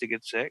my wife to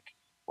get sick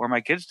or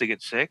my kids to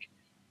get sick,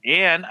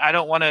 and I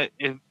don't want to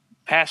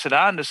pass it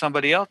on to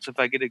somebody else if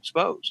I get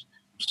exposed.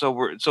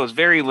 So it's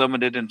very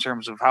limited in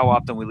terms of how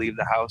often we leave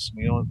the house.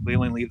 We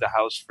only leave the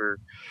house for,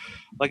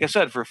 like I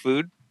said, for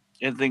food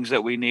and things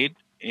that we need.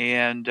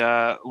 And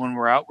when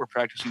we're out, we're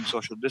practicing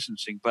social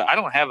distancing. But I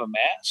don't have a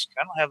mask.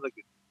 I don't have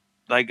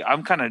like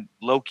I'm kind of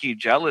low key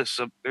jealous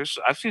of.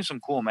 I've seen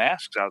some cool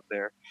masks out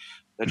there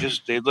that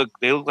just they look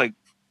like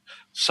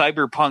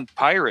cyberpunk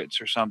pirates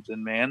or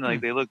something, man.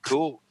 Like they look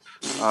cool.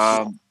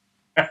 But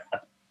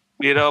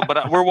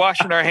we're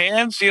washing our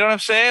hands. You know what I'm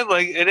saying?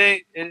 Like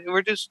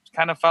we're just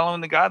kind of following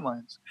the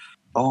guidelines.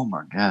 Oh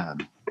my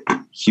God.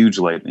 Huge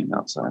lightning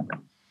outside.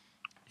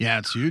 Yeah,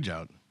 it's huge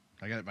out.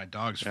 I got my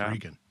dog's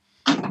freaking.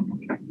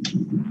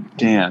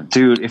 Damn,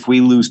 dude, if we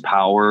lose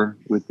power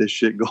with this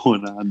shit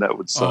going on, that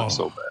would suck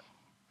so bad.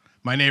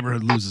 My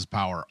neighborhood loses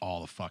power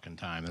all the fucking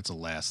time. That's the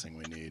last thing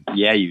we need.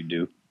 Yeah, you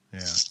do.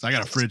 Yeah. So I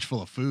got a fridge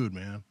full of food,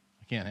 man.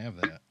 I can't have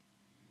that.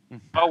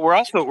 Oh, we're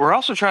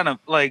also trying to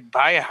like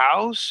buy a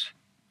house.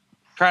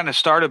 Trying to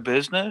start a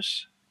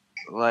business,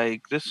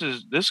 like this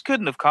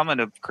couldn't have come at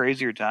a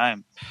crazier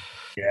time.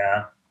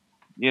 Yeah,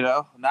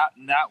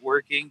 not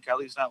working.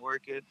 Kelly's not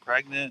working.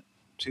 Pregnant,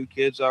 2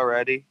 kids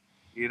already.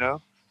 I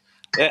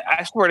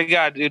swear to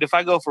God, dude, if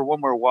I go for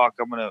one more walk,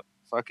 I'm gonna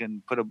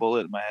fucking put a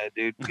bullet in my head,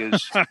 dude.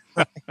 Because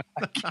I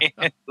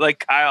can't.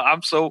 Like Kyle,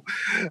 I'm so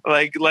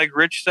like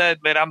Rich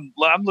said, man. I'm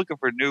looking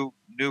for new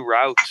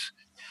routes,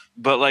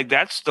 but like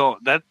that's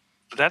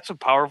a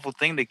powerful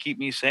thing to keep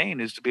me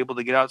sane, is to be able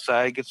to get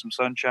outside, get some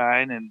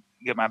sunshine, and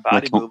get my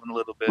body moving a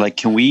little bit. Like,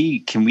 can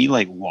we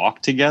like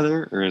walk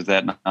together, or is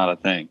that not a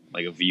thing?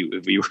 Like, if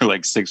you were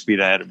like 6 feet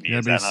ahead of me,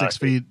 is that 6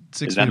 feet?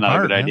 Is that not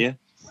a good idea?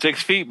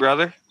 6 feet,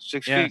 brother.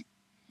 6 feet.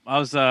 I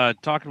was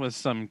talking with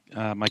some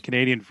my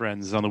Canadian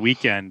friends on the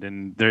weekend,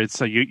 and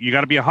it's you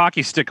got to be a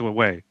hockey stick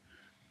away.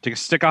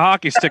 Stick a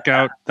hockey stick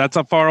out. That's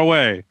how far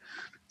away.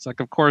 It's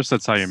like, of course,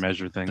 that's how you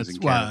measure things in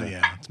Canada. Well,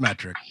 yeah, it's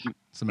metric.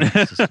 It's a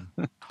metric system.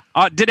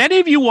 Did any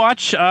of you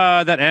watch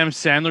that Adam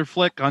Sandler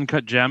flick,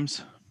 Uncut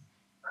Gems?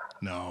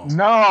 No,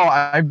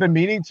 I've been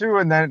meaning to,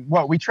 and then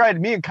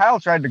me and Kyle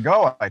tried to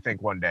go, I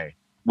think, one day.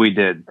 We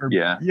did,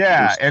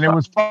 yeah, and it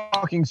was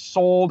fucking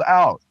sold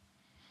out.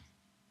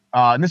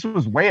 And this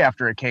was way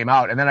after it came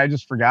out, and then I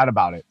just forgot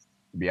about it,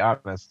 to be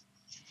honest.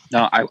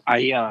 No,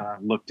 I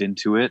looked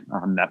into it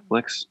on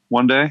Netflix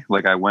one day.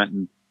 Like, I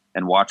went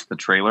and watched the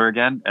trailer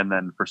again, and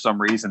then for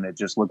some reason it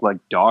just looked like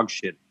dog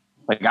shit.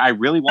 Like, I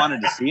really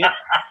wanted to see it.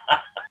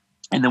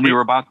 And then we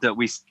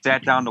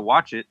sat down to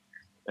watch it,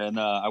 and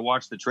I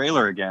watched the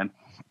trailer again,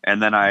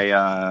 and then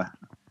I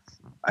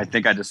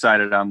think I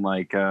decided on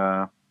like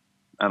I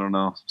don't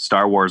know,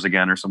 Star Wars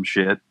again or some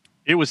shit.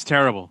 It was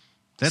terrible.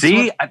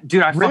 Dude, I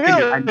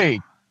fucking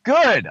really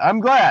good. I'm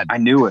glad. I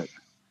knew it.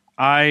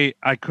 I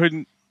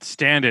couldn't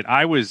stand it.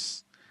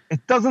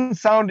 It doesn't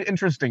sound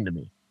interesting to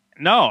me.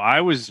 No,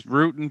 I was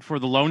rooting for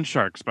the loan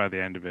sharks by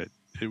the end of it.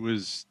 It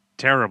was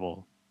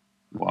terrible.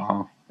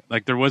 Wow.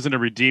 Like, there wasn't a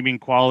redeeming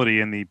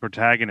quality in the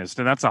protagonist,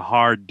 and that's a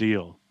hard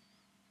deal.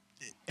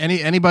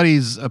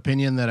 Anybody's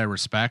opinion that I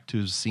respect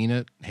who's seen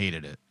it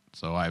hated it,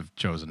 so I've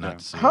chosen not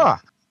to see it.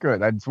 Good.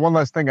 That's one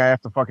less thing I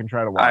have to fucking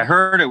try to watch. I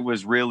heard it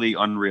was really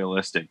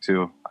unrealistic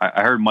too.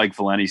 I heard Mike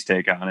Valenti's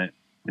take on it,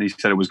 and he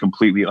said it was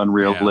completely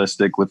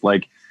unrealistic. With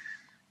like,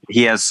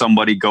 he has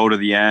somebody go to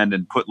the end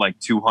and put like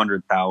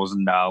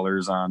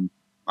 $200,000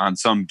 on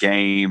some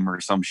game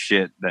or some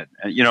shit that,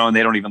 and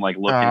they don't even like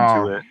look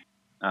into it.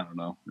 I don't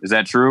know. Is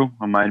that true?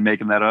 Am I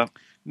making that up?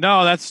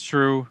 No, that's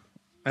true.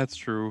 That's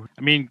true.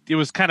 I mean, it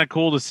was kind of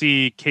cool to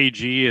see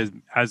KG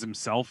as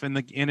himself in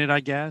it, I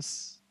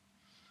guess,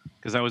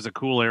 because that was a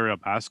cool era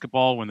of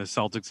basketball when the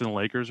Celtics and the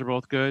Lakers are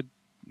both good.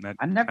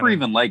 I never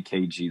even liked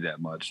KG that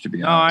much, to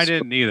be honest. No, I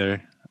didn't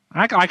either.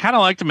 I kind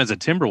of liked him as a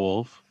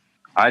Timberwolf.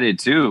 I did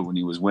too, when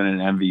he was winning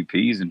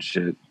MVPs and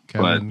shit.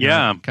 But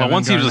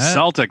once he was a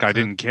Celtic, I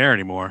didn't care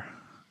anymore.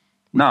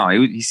 No,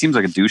 he seems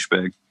like a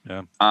douchebag.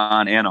 Yeah,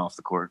 on and off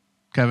the court.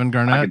 Kevin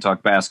Garnett. I can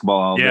talk basketball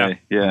all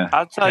day. Yeah.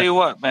 I'll tell you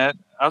what, man.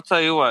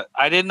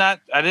 I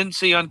didn't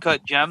see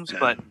Uncut Gems,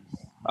 but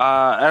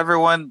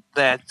everyone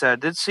that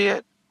did see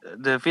it,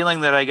 the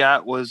feeling that I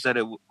got was that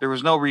there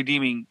was no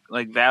redeeming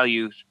like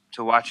value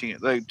to watching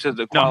it, like to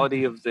the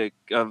quality of the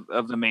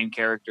main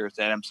character, it's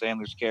Adam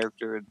Sandler's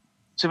character. And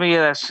to me,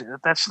 that's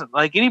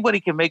like anybody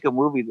can make a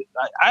movie.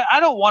 I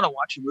don't want to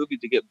watch a movie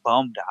to get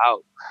bummed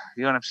out.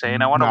 You know what I'm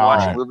saying? I want to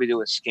watch a movie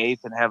to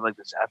escape and have like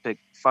this epic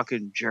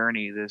fucking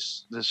journey,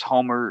 this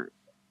Homer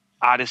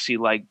Odyssey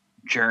like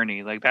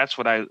journey. Like that's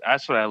what I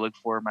look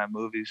for in my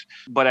movies.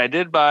 But I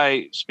did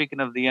buy, speaking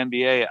of the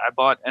NBA, I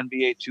bought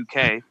NBA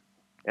 2K.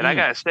 And I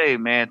gotta say,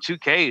 man,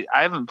 2K,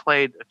 I haven't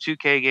played a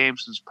 2K game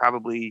since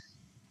probably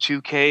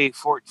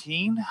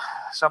 2K14,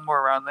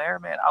 somewhere around there,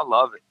 man. I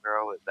love it,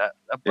 bro.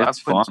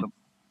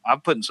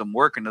 I'm putting some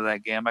work into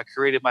that game. I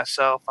created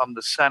myself. I'm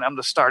the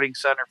starting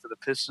center for the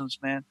Pistons,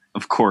 man.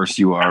 Of course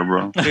you are,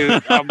 bro.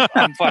 Dude, I'm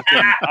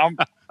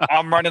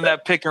running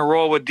that pick and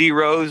roll with D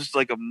Rose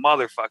like a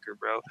motherfucker,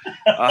 bro.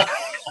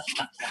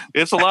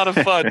 It's a lot of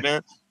fun,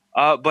 man.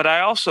 But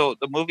I also,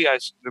 the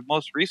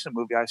most recent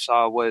movie I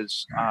saw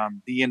was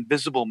The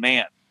Invisible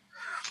Man.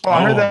 Oh,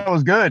 I heard that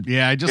was good.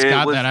 Yeah, I just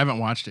got that. I haven't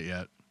watched it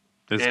yet.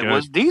 It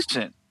was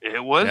decent.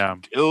 It was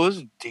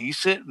a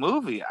decent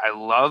movie. I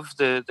love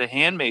the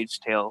Handmaid's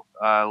Tale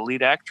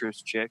lead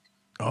actress chick.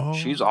 Oh,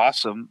 she's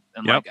awesome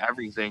and like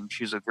everything.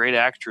 She's a great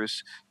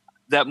actress.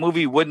 That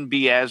movie wouldn't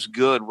be as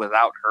good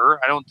without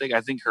her.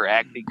 I think her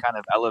acting kind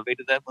of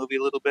elevated that movie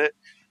a little bit.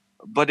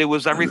 But it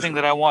was everything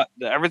that I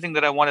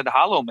wanted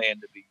Hollow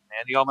Man to be.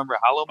 Man, y'all remember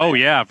Hollow Man? Oh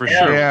yeah, for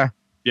sure. Yeah.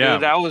 Yeah.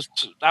 Dude,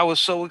 I was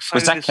so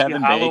excited to see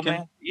Hollow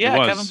Man. Yeah,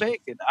 Kevin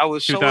Bacon. I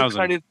was so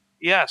excited.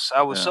 Yes,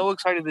 I was so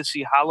excited to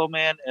see Hollow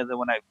Man, and then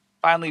when I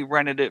finally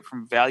rented it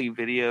from Value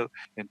Video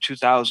in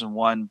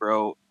 2001,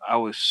 bro, it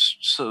was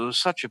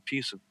such a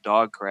piece of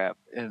dog crap,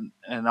 and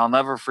I'll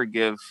never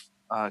forgive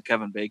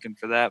Kevin Bacon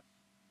for that.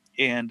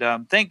 And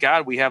thank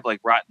God we have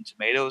like Rotten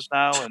Tomatoes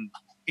now, and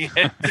you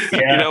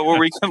know, where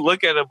we can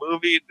look at a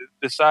movie and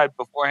decide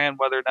beforehand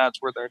whether or not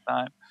it's worth our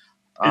time.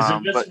 Is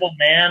Invisible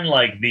Man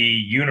like the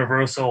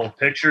Universal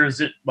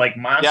Pictures like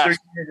monster?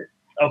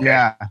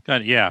 Yes.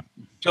 Okay. Yeah.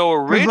 So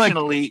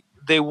originally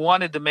they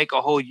wanted to make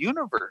a whole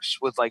universe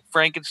with like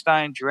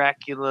Frankenstein,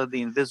 Dracula,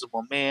 the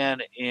Invisible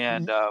Man,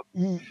 and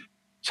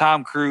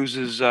Tom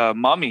Cruise's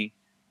Mummy.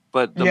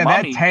 But the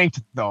Mummy that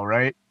tanked though,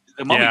 right?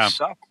 The Mummy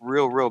sucked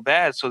real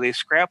bad. So they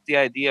scrapped the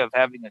idea of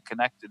having a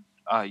connected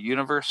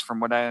universe, from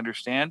what I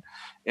understand,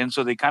 and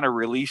so they kind of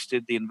released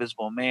the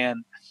Invisible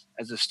Man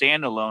as a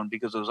standalone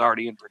because it was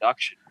already in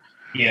production.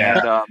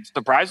 Yeah, and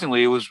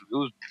surprisingly, it was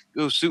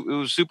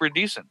super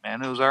decent,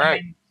 man. It was all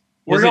right. I mean,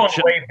 we're going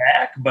way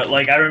back, but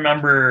like I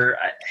remember,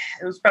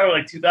 it was probably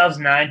like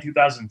 2009,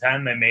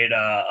 2010. They made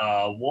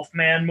a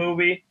Wolfman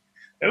movie.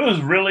 It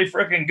was really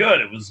freaking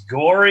good. It was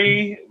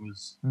gory. It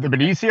was the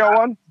Benicio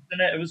one.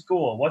 It was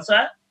cool. What's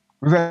that?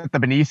 Was that the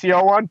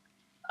Benicio one?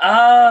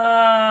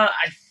 I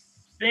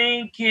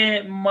think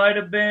it might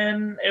have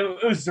been.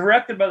 It was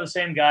directed by the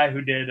same guy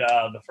who did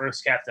the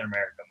first Captain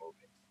America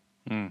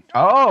movie.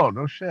 Oh,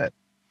 no shit.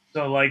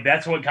 So like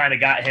that's what kind of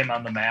got him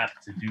on the map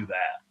to do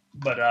that.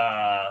 But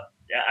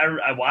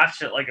I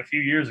watched it like a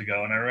few years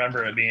ago, and I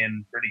remember it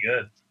being pretty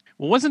good.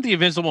 Well, wasn't The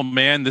Invisible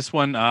Man this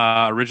one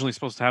originally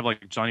supposed to have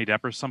like Johnny Depp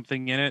or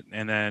something in it,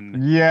 and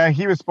then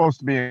he was supposed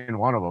to be in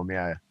one of them,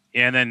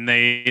 and then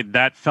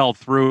that fell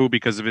through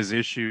because of his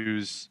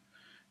issues,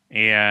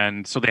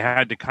 and so they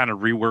had to kind of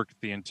rework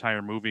the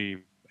entire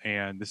movie,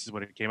 and this is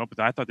what it came up with.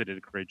 I thought they did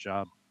a great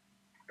job.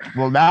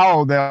 Well,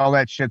 now all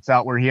that shit's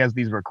out where he has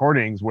these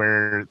recordings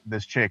where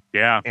this chick,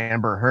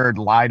 Amber Heard,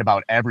 lied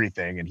about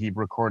everything, and he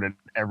recorded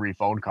every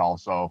phone call.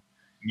 So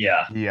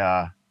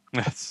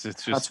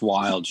that's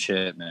wild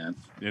shit, man.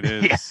 It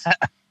is.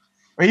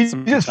 He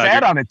just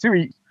sat on it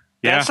too.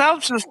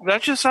 That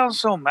just sounds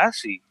so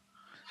messy.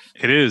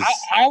 It is.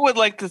 I would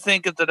like to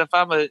think that if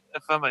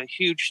I'm a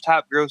huge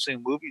top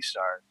grossing movie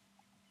star,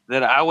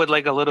 that I would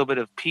like a little bit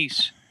of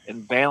peace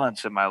and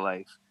balance in my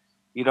life.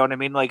 You know what I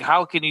mean? Like,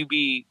 how can you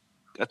be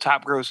a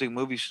top grossing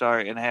movie star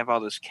and have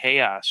all this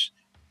chaos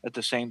at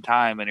the same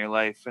time in your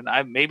life? And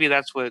maybe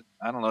that's what,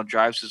 I don't know,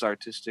 drives his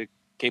artistic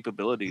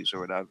capabilities or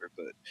whatever.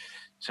 But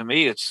to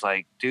me, it's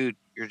like, dude,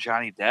 you're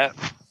Johnny Depp.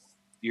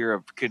 You're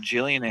a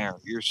cajillionaire.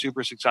 You're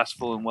super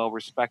successful and well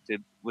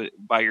respected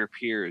by your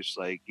peers.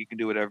 Like, you can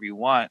do whatever you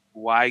want.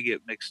 Why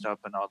get mixed up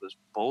in all this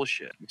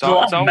bullshit? It's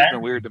always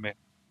been weird to me.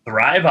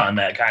 Thrive on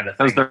that kind of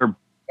thing. Because they're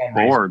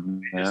bored,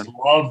 man. Just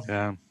love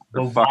they're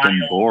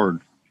fucking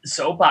bored.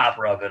 Soap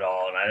opera of it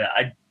all,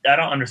 and I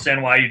don't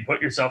understand why you'd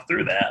put yourself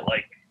through that.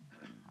 Like,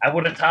 I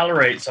wouldn't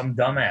tolerate some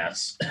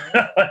dumbass.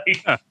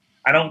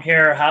 I don't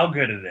care how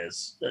good it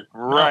is.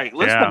 Right.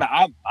 Listen,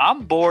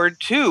 I'm bored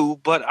too,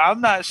 but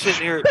I'm not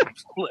sitting here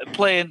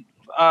playing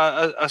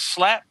a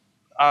slap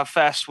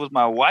fest with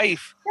my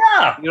wife.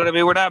 Yeah. You know what I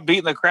mean? We're not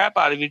beating the crap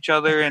out of each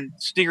other and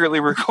secretly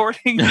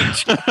recording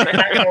each other. You're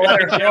not going to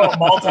let her throw a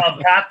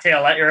Molotov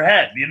cocktail at your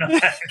head. You know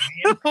what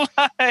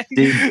I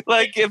mean?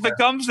 like if it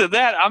comes to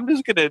that, I'm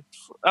just gonna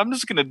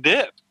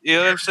dip. You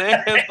know what I'm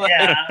saying? Like,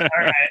 yeah. All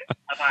right.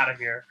 I'm out of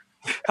here.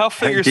 I'll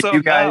figure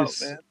something out,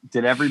 man.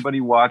 Did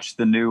everybody watch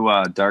the new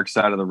Dark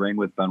Side of the Ring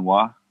with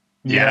Benoit?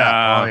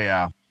 Yeah. Oh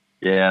yeah.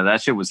 Yeah,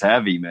 that shit was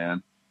heavy,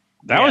 man.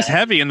 That was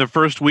heavy in the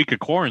first week of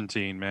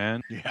quarantine,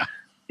 man. Yeah.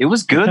 It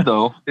was good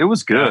though. It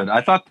was good. I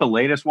thought the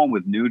latest one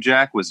with New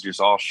Jack was just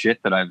all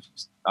shit that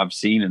I've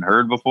seen and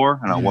heard before,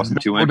 and I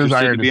wasn't too No interested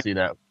desire to to see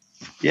that.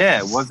 Yeah,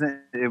 it wasn't.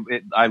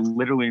 I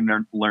literally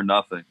learned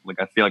nothing. Like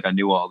I feel like I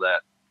knew all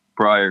that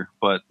prior,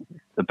 but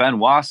the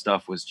Benoit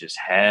stuff was just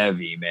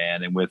heavy,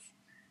 man. And with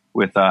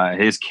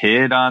his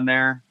kid on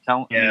there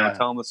telling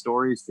the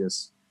stories,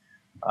 just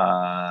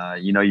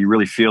you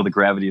really feel the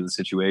gravity of the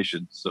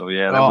situation. So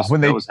yeah, that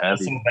was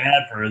heavy. So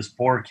bad for his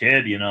poor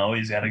kid.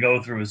 He's got to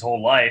go through his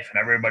whole life, and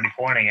everybody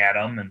pointing at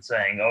him and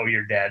saying, "Oh,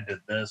 your dad did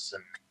this,"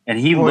 and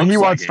he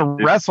wants to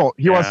wrestle.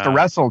 He wants to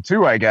wrestle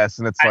too, I guess.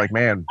 And it's like,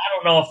 man, I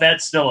don't know if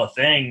that's still a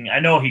thing. I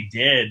know he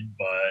did,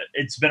 but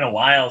it's been a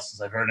while since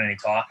I've heard any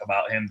talk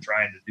about him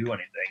trying to do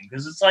anything.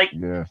 Because it's like,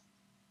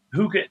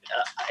 who could?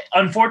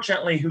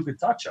 Unfortunately, who could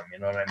touch him? You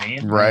know what I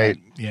mean? Right?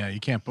 Yeah, you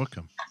can't book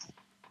him.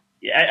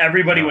 Yeah,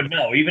 everybody would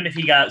know. Even if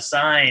he got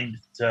signed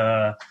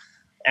to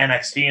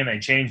NXT and they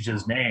changed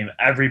his name,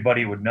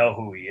 everybody would know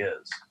who he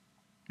is.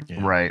 Yeah.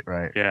 Right.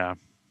 Yeah.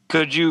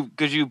 Could you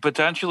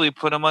potentially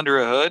put him under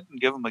a hood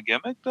and give him a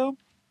gimmick though?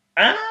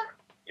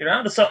 You're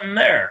onto something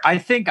there. I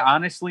think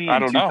honestly,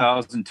 in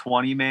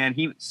 2020,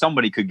 man,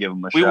 somebody could give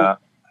him a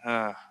shot.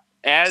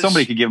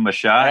 Somebody could give him a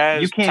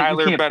shot. You can't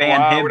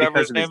ban him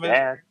because of his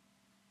dad.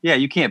 Yeah,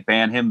 you can't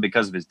ban him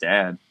because of his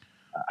dad.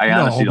 I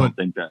honestly don't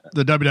think that.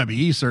 The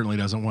WWE certainly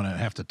doesn't want to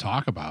have to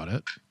talk about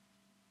it.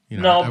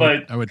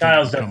 But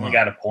Kyle's definitely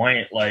got a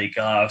point. Like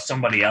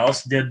somebody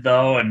else did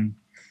though, and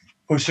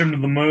pushed him to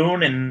the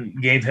moon and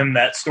gave him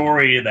that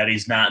story that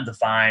he's not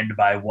defined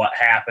by what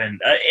happened.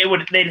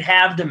 They'd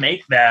have to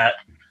make that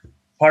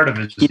part of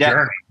his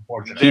journey.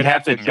 Unfortunately, he'd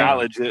have to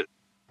acknowledge it.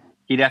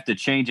 He'd have to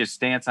change his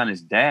stance on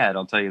his dad.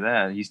 I'll tell you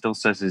that. He still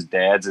says his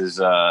dad's his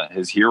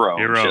hero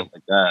and shit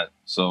like that.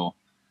 So,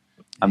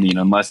 I mean,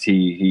 unless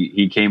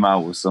he came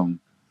out with some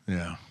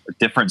a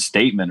different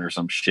statement or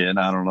some shit,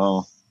 I don't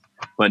know.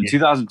 But in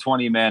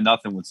 2020, man,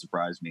 nothing would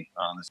surprise me,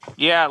 honestly.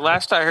 Yeah,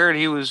 last I heard,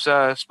 he was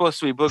supposed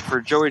to be booked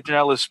for Joey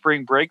Janela's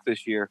spring break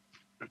this year.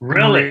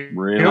 Really?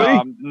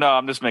 No,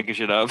 I'm just making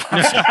shit up.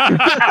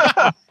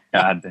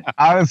 God.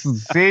 Honestly,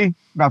 see,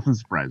 nothing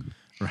surprising.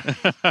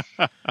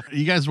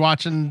 You guys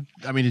watching?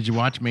 I mean, did you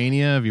watch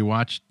Mania? Have you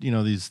watched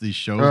these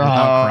shows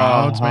without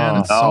crowds? Man,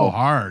 it's so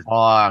hard.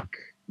 Fuck.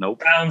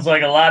 Nope. Sounds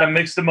like a lot of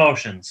mixed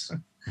emotions.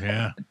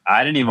 Yeah.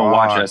 I didn't even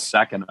watch a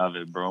second of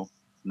it, bro.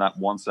 Not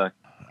 1 second.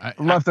 I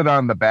left it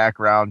on the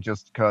background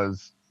just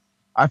because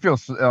I feel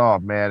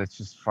it's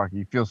just fucking,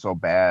 you feel so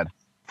bad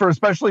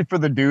especially for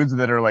the dudes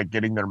that are like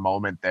getting their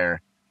moment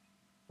there.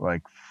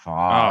 Like,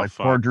 fuck.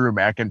 Poor Drew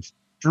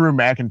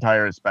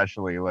McIntyre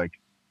especially, like,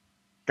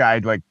 guy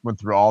like went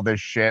through all this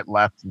shit,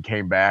 left and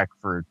came back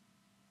for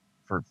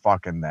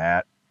fucking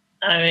that.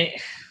 I mean,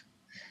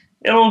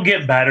 it'll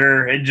get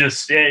better. It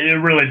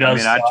really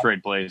does. I mean, I'd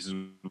trade places.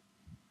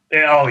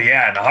 Oh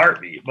yeah, in a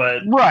heartbeat.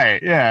 But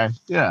right, yeah.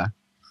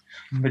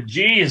 But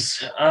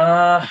geez,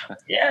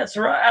 it's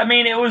right. I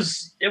mean, I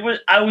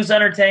was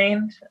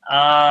entertained.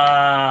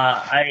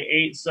 I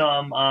ate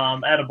some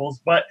edibles,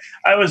 but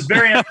I was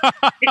very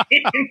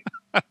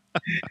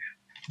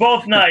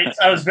both nights.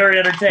 I was very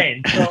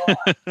entertained. So,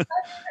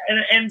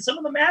 and some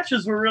of the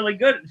matches were really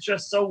good. It's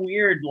just so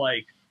weird,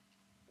 like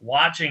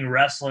watching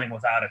wrestling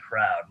without a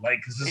crowd. Like,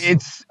 because this is the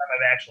first time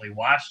I've actually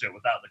watched it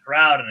without the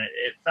crowd, and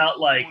it felt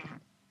like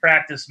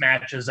practice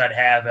matches I'd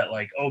have at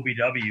like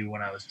OBW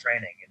when I was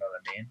training. You know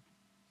what I mean?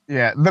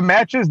 Yeah, the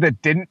matches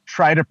that didn't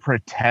try to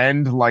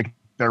pretend like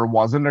there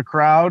wasn't a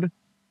crowd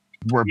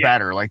were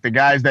better. Like the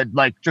guys that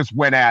like just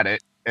went at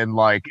it and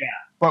like. Yeah.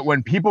 But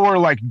when people were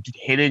like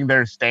hitting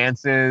their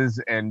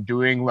stances and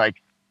doing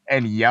like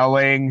and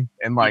yelling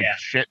and like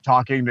shit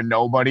talking to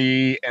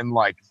nobody and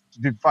like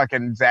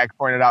fucking Zach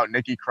pointed out,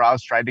 Nikki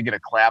Cross tried to get a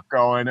clap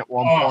going at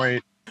one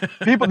point.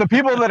 The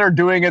people that are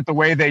doing it the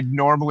way they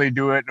normally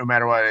do it, no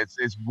matter what,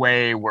 it's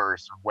way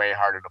worse, way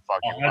harder to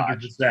fucking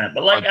 100%.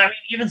 But like, I mean,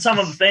 even some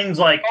of the things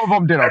like some of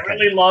them did okay. I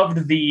really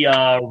loved the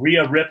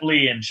Rhea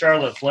Ripley and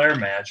Charlotte Flair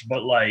match,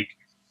 but like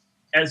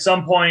at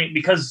some point,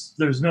 because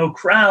there's no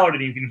crowd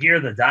and you can hear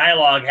the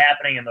dialogue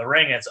happening in the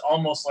ring, it's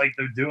almost like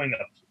they're doing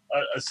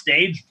a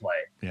stage play.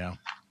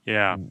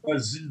 Yeah.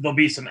 Because there'll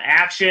be some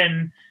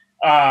action.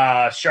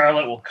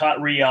 Charlotte will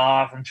cut Rhea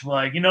off and she'll be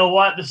like, you know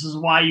what? This is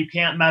why you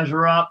can't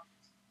measure up.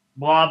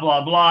 Blah,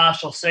 blah, blah.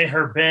 She'll say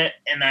her bit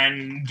and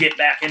then get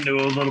back into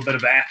a little bit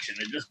of action.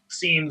 It just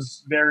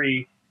seems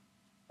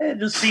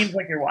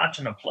like you're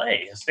watching a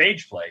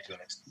stage play to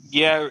an extent.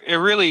 Yeah, it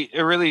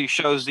really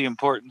shows the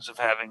importance of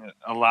having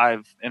a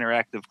live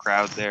interactive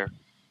crowd there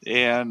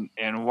and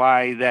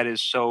why that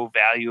is so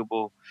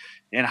valuable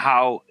and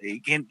how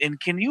can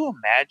you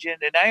imagine,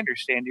 and I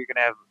understand you're going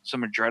to have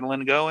some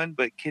adrenaline going,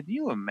 but can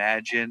you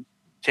imagine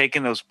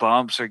taking those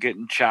bumps or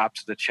getting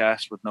chopped to the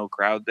chest with no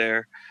crowd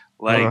there?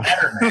 Like,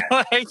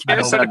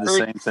 I said the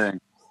same thing.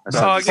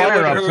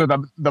 Fire-ups are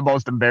the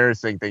most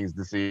embarrassing things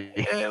to see.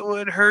 It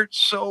would hurt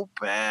so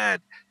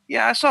bad.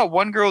 Yeah, I saw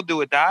one girl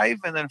do a dive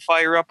and then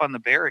fire up on the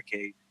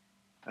barricade.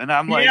 And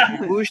I'm like, Yeah.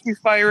 who is she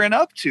firing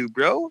up to,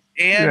 bro?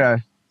 Yeah.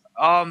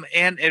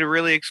 And it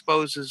really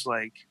exposes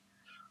like,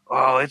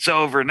 oh, it's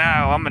over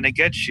now. I'm gonna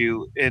get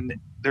you. And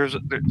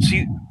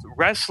see,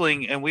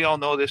 wrestling, and we all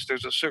know this.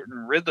 There's a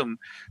certain rhythm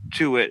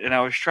to it. And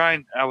I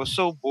was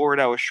so bored.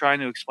 I was trying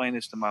to explain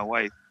this to my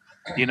wife.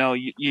 You know,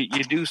 you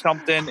do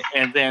something,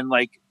 and then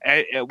like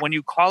when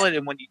you call it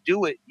and when you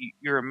do it,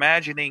 you're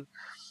imagining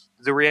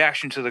the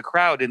reaction to the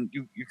crowd, and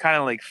you're kind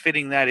of like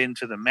fitting that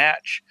into the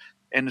match.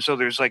 And so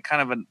there's like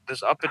kind of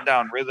this up and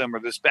down rhythm, or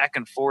this back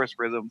and forth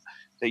rhythm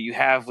that you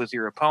have with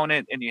your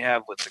opponent and you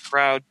have with the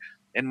crowd.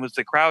 And with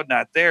the crowd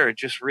not there, it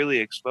just really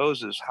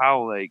exposes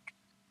how like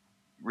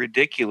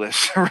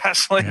ridiculous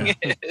wrestling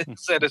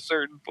is at a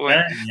certain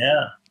point.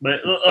 Yeah. But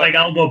like,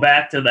 I'll go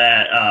back to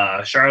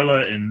that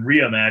Charlotte and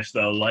Rhea match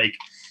though. Like,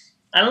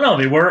 I don't know,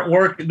 they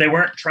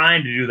weren't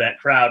trying to do that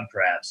crowd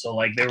crap. So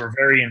like, they were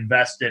very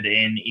invested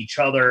in each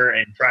other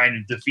and trying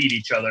to defeat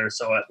each other.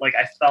 So like,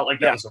 I felt like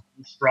that was a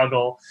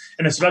struggle,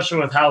 and especially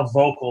with how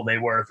vocal they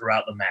were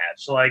throughout the match.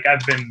 So like,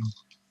 I've been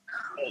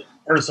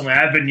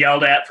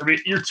yelled at for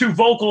you're too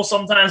vocal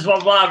sometimes, blah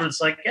blah. But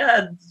it's like,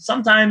 yeah,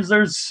 sometimes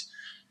it's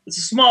a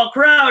small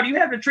crowd. You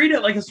have to treat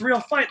it like it's a real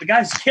fight. The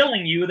guy's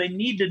killing you. They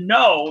need to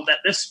know that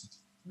this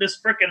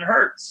freaking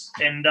hurts.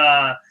 And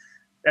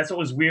that's what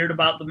was weird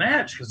about the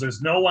match, because there's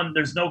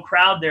no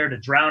crowd there to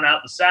drown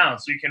out the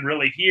sound, so you can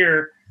really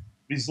hear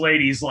these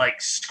ladies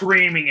like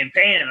screaming in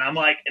pain. And I'm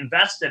like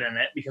invested in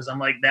it because I'm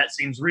like, it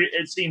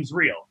seems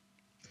real.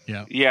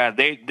 Yeah.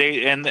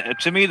 They and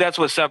to me, that's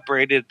what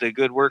separated the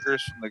good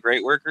workers from the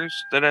great workers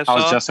that I saw. I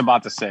was just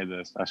about to say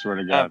this. I swear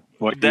to God,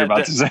 what you're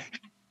about to say.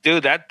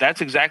 Dude,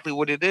 that's exactly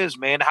what it is,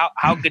 man.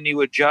 How can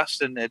you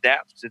adjust and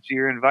adapt to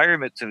your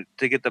environment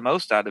to get the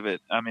most out of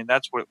it? I mean,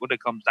 that's what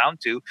it comes down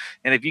to.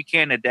 And if you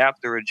can't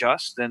adapt or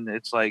adjust, then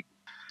it's like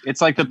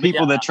the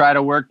people that try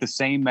to work the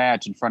same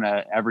match in front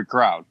of every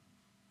crowd.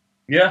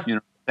 Yeah. You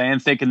know, and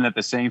thinking that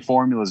the same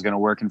formula is going to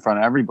work in front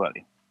of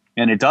everybody.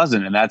 And it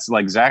doesn't. And that's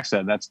like Zach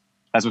said, that's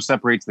what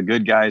separates the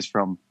good guys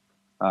from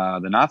the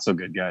not so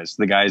good guys.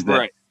 The guys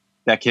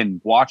that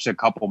can watch a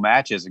couple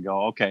matches and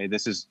go, okay,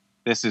 this is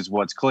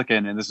what's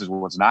clicking and this is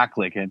what's not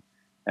clicking,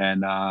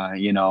 and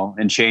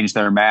and change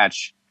their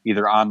match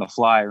either on the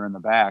fly or in the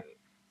back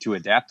to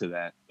adapt to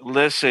that.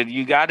 Listen,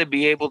 you got to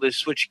be able to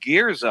switch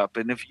gears up,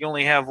 and if you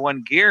only have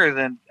one gear,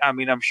 then I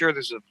mean, I'm sure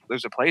there's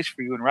a place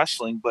for you in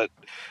wrestling, but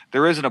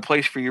there isn't a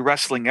place for you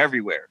wrestling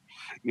everywhere.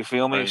 You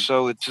feel me? Right.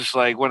 So it's just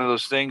like one of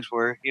those things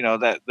where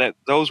that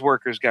those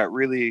workers got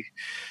really,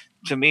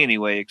 to me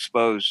anyway,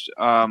 exposed.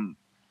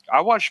 I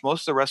watched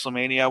most of the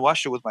WrestleMania. I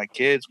watched it with my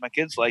kids. My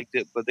kids liked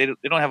it, but they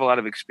don't have a lot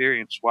of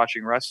experience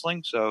watching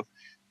wrestling, so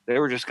they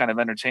were just kind of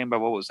entertained by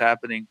what was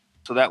happening.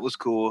 So that was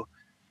cool.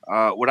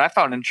 What I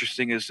found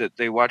interesting is that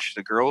they watched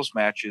the girls'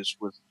 matches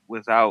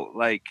without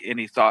like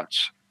any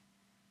thoughts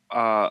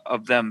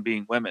of them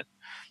being women,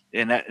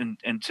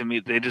 and to me,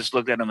 they just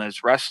looked at them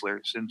as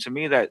wrestlers. And to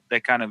me, that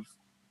kind of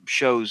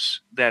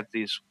shows that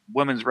this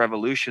women's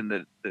revolution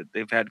that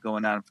they've had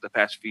going on for the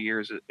past few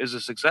years is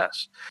a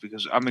success.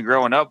 Because I mean,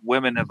 growing up,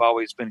 women have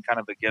always been kind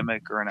of a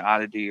gimmick or an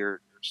oddity or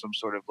some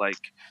sort of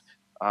like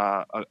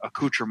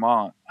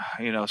accoutrement,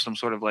 some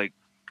sort of like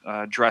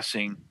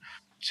dressing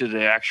to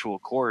the actual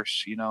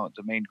course,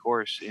 the main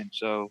course. And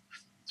so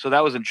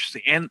that was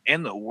interesting,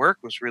 and the work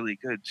was really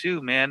good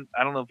too, man.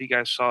 I don't know if you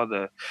guys saw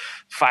the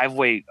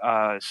 5-way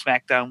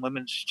SmackDown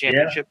Women's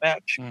Championship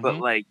match, but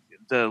like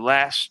the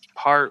last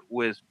part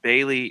with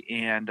Bayley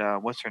and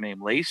what's her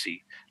name,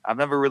 Lacey. I've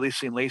never really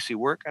seen Lacey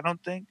work, I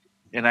don't think,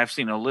 and I've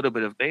seen a little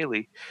bit of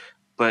Bayley,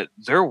 but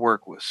their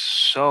work was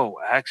so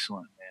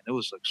excellent, man. It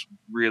was like some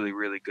really,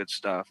 really good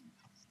stuff.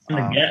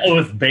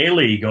 With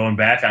Bayley, going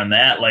back on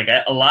that, like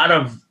a lot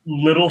of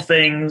little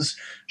things,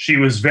 she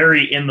was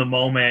very in the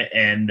moment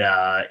and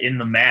in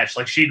the match.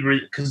 Like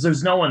because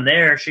there's no one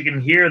there, she can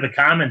hear the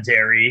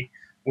commentary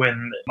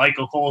when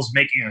Michael Cole's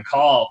making a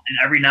call, and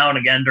every now and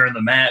again during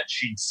the match,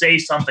 she'd say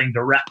something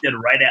directed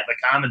right at the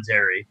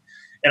commentary.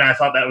 And I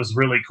thought that was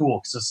really cool,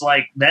 because it's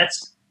like,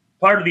 that's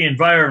part of the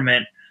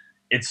environment.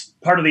 It's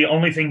part of the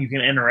only thing you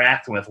can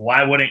interact with.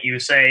 Why wouldn't you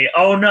say,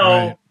 oh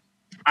no, right,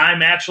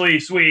 I'm actually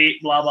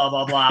sweet, blah, blah,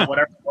 blah, blah,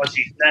 whatever what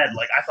she said.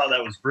 Like, I thought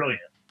that was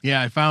brilliant.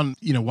 Yeah, I found,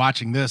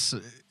 watching this,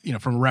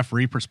 from a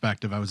referee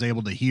perspective, I was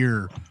able to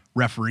hear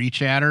referee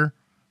chatter,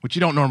 which you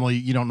don't normally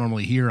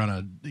hear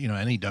on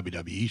any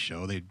WWE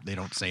show. They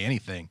don't say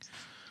anything.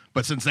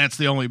 But since that's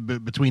the only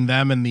between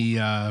them and the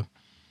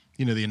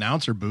the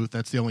announcer booth,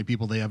 that's the only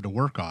people they have to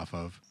work off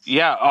of.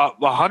 Yeah,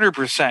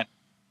 100%.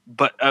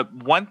 But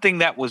one thing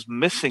that was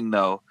missing,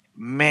 though,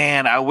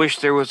 man, I wish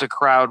there was a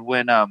crowd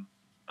when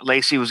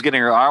Lacey was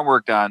getting her arm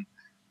worked on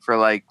for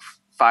like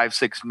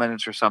 5-6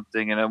 minutes or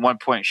something, and at one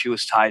point she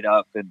was tied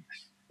up,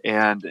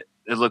 and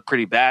it looked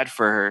pretty bad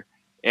for her.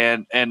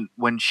 And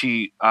when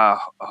she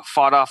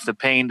fought off the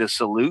pain to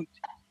salute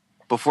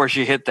before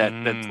she hit that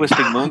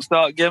twisting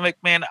moonsault gimmick,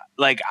 man,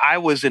 like I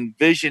was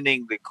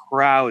envisioning the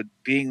crowd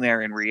being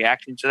there and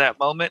reacting to that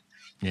moment.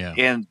 Yeah.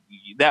 And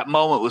that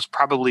moment was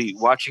probably,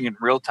 watching in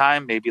real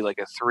time, maybe like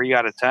a 3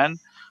 out of 10.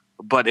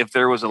 But if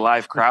there was a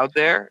live crowd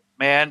there,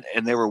 man,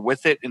 and they were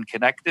with it and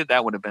connected,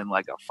 that would have been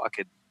like a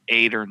fucking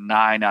 8 or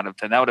 9 out of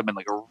 10. That would have been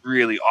like a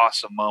really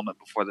awesome moment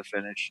before the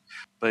finish.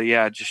 But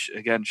yeah, it just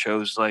again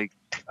shows like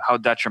how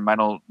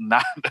detrimental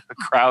not a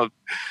crowd.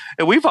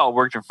 And we've all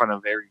worked in front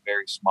of very,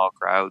 very small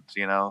crowds,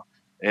 you know,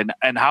 and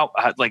how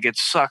like it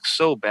sucks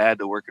so bad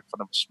to work in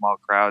front of a small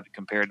crowd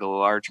compared to a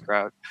large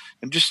crowd.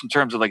 And just in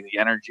terms of like the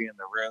energy in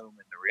the room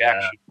and the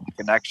reaction, the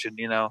connection,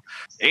 you know,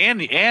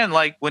 and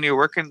like when you're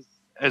working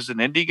as an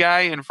indie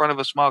guy in front of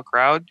a small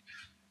crowd,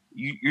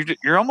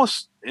 you're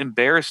almost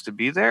embarrassed to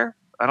be there.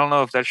 I don't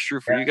know if that's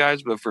true for you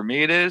guys, but for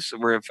me it is.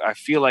 Where if I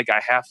feel like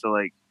I have to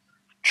like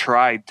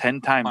try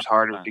 10 times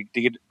harder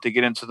to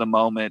get into the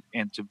moment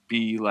and to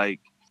be like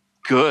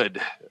good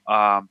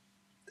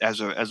as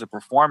a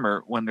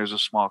performer when there's a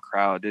small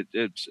crowd,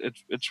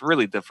 it's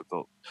really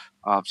difficult.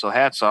 So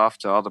hats off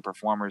to all the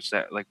performers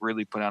that like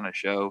really put on a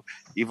show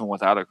even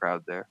without a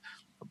crowd there.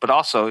 But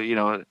also, you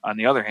know, on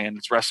the other hand,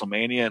 it's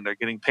WrestleMania and they're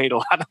getting paid a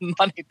lot of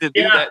money to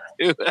do that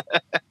too.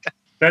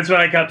 That's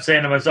what I kept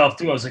saying to myself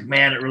too. I was like,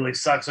 man, it really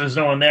sucks. There's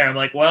no one there. I'm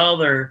like, well,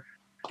 they're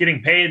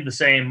getting paid the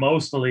same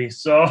mostly,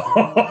 so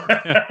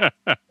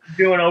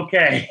doing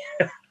okay.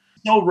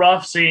 So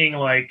rough seeing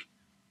like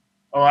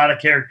a lot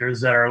of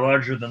characters that are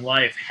larger than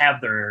life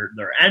have their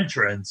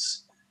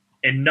entrance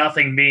and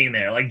nothing being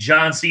there. Like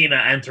John Cena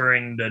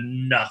entering to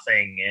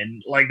nothing,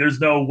 and like there's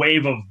no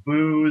wave of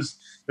boos,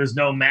 there's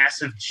no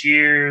massive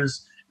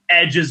cheers.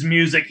 Edge's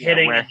music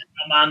hitting, and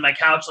I'm on my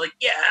couch like,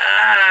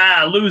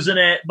 yeah, losing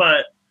it,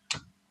 but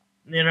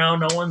you know,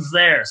 no one's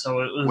there.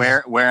 So it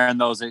was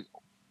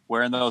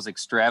wearing those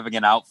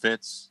extravagant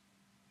outfits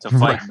to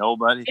fight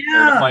nobody,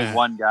 or to fight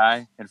one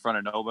guy in front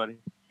of nobody.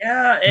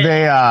 Yeah,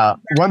 they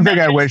one thing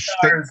I wish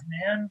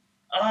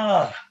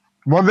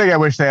one thing I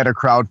wish they had a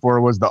crowd for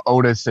was the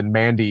Otis and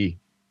Mandy.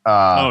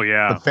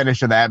 The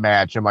finish of that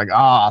match. I'm like,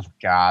 oh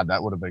god,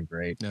 that would have been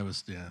great. That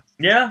was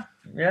yeah.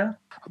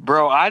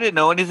 Bro, I didn't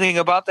know anything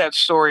about that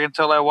story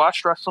until I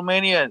watched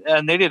WrestleMania,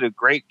 and they did a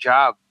great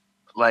job,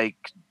 like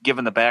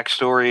giving the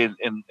backstory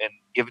and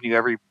giving you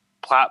every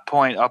plot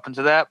point up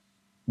into that.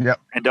 Yep.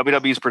 And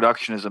WWE's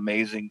production is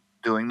amazing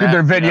doing Dude, that.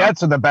 their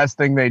vignettes are the best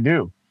thing they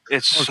do.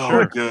 It's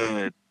so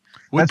good.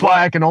 That's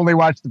why I can only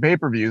watch the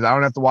pay-per-views. I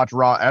don't have to watch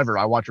Raw ever.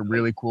 I watch a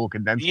really cool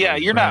condensed. Yeah,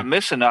 you're not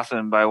missing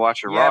nothing by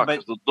watching Raw.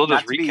 But they'll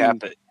just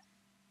recap it.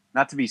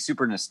 Not to be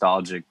super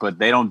nostalgic, but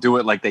they don't do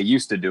it like they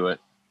used to do it.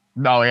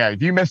 No, yeah.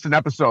 If you missed an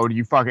episode,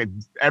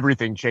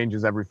 everything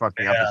changes every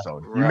fucking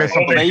episode. You miss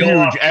something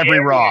huge every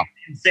Raw.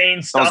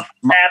 Insane stuff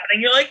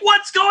happening. You're like,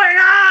 what's going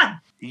on?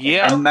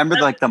 Yeah. I remember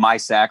like the My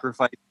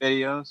Sacrifice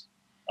videos.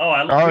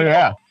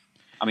 Yeah.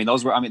 I mean,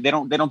 those were. I mean, they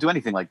don't do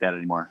anything like that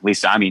anymore. At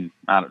least, I mean,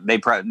 they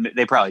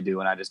probably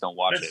do, and I just don't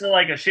watch it. It's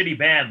like a shitty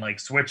band, like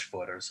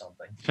Switchfoot or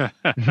something.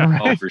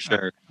 Oh, for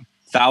sure.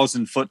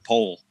 1,000-foot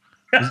pole.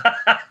 Like,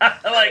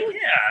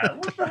 yeah,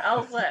 what the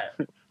hell's that?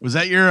 Was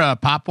that your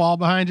pop wall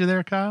behind you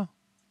there, Kyle?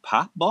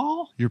 Pop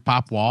ball? Your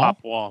pop wall?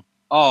 Pop wall.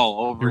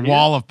 Oh, over your here?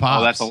 wall of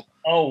pops.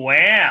 Oh,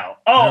 wow.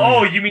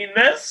 Oh, you mean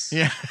this?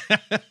 Yeah.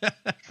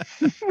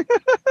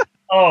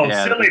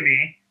 Yeah, silly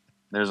me.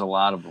 There's a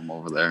lot of them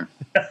over there.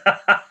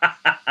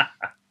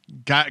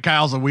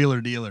 Kyle's a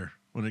wheeler dealer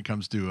when it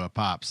comes to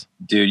pops.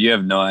 Dude, you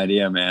have no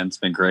idea, man. It's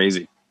been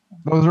crazy.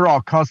 Those are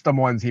all custom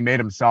ones he made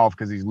himself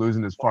because he's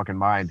losing his fucking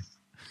mind.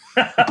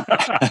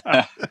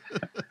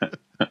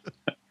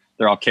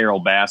 They're all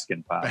Carol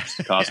Baskin pops.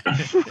 Custom.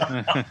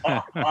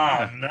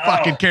 No.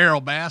 Fucking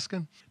Carol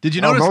Baskin. Did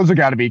you notice? Those have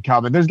got to be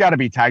coming. There's got to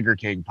be Tiger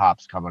King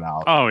pops coming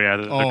out. Oh, yeah.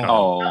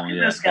 Oh,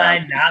 yeah. This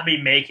guy not be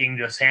making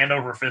just hand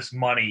over fist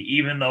money,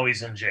 even though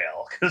he's in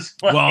jail. Because,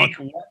 like,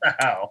 what the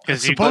hell?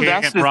 Because you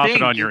can't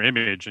profit on your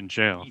image in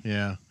jail.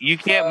 Yeah. You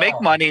can't make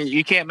money.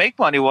 You can't make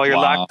money while you're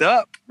locked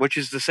up, which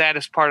is the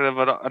saddest part of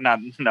it.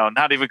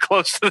 Not even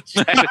close to the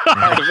saddest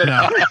part of it.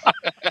 No.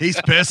 He's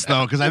pissed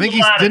though, because I think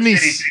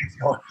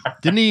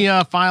didn't he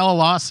file a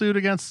lawsuit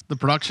against the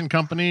production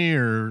company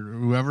or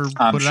whoever?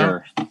 I'm put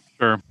sure. It out?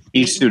 Sure.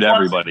 He sued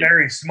everybody.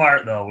 Very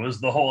smart though was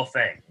the whole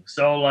thing.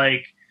 So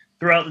like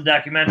throughout the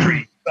documentary,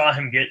 you saw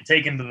him get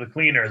taken to the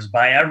cleaners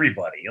by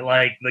everybody.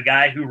 Like the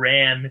guy who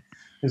ran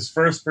his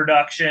first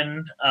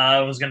production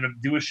was going to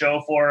do a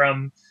show for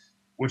him,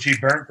 which he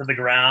burnt to the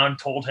ground.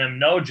 Told him,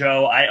 "No,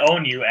 Joe, I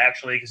own you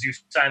actually because you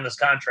signed this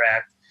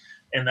contract."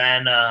 And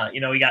then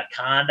he got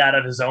conned out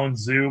of his own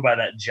zoo by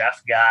that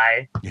Jeff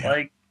guy. Yeah.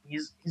 Like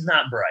he's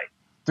not bright.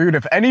 Dude,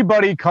 if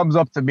anybody comes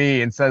up to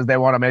me and says they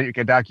want to make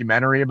a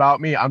documentary about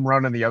me, I'm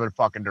running the other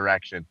fucking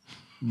direction.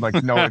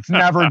 Like, no, it's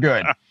never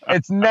good.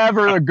 It's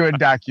never a good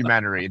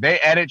documentary. They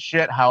edit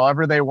shit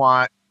however they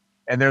want,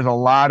 and there's a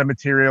lot of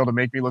material to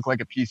make me look like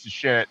a piece of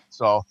shit.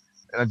 So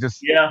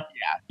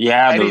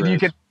yeah.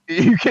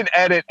 You can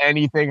edit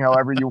anything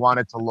however you want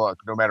it to look,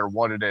 no matter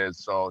what it is.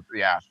 So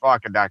yeah,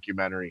 fuck a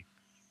documentary.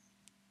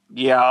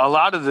 Yeah, a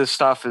lot of this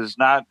stuff is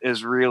not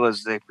as real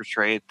as they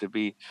portray it to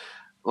be.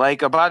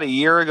 Like about a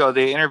year ago,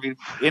 they interviewed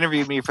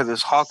me for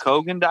this Hulk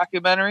Hogan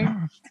documentary,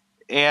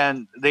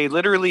 and they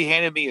literally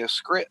handed me a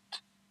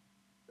script.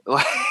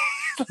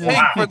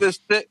 thing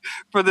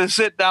for the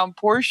sit down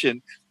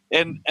portion.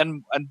 And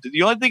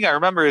the only thing I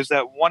remember is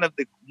that one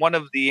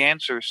of the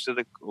answers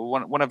to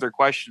one of their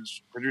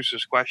questions,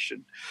 producer's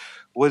question,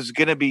 was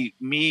going to be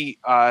me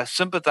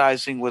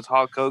sympathizing with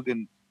Hulk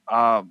Hogan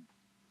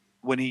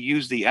when he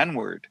used the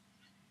N-word.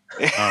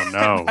 Oh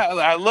no!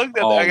 I looked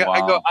at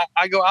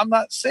I go, I'm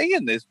not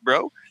saying this,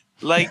 bro.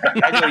 Like,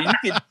 I go, you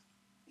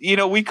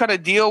could, we cut a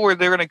deal where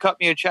they're going to cut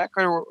me a check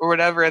or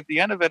whatever at the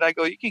end of it. I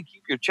go, you can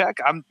keep your check.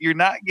 You're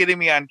not getting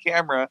me on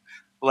camera.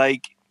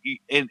 Like,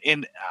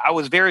 and I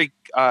was very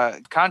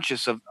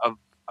conscious of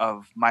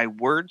my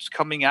words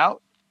coming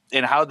out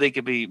and how they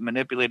could be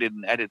manipulated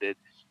and edited.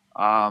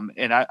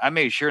 And I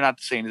made sure not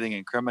to say anything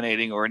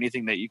incriminating or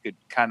anything that you could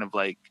kind of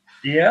like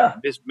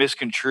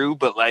misconstrue,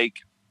 but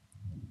like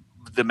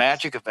the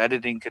magic of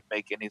editing could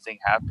make anything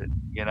happen,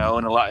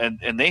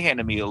 and they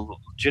handed me a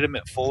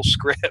legitimate full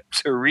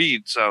script to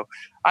read. So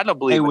I don't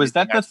believe. Hey, was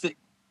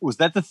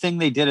that the thing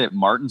they did at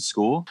Martin's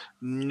school?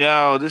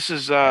 No, this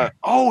is I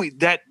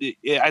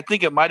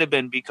think it might have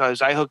been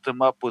because I hooked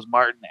them up with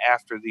Martin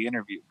after the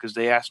interview because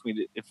they asked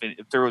me if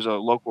there was a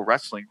local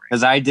wrestling ring.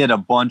 Because I did a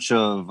bunch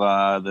of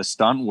the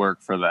stunt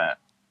work for that,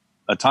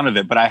 a ton of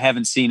it, but I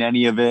haven't seen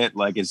any of it.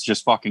 Like, it's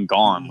just fucking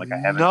gone. Like, I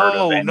haven't heard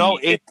of any. No,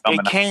 it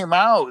came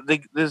out.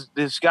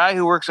 This guy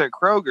who works at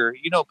Kroger,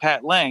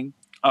 Pat Lang,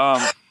 our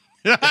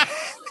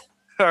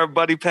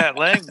buddy Pat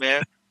Lang,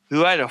 man.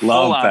 Who I had a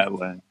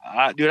full-on,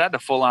 dude, I had a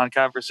full-on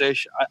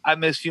conversation. I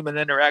miss human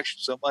interaction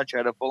so much. I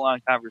had a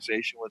full-on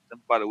conversation with him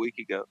about a week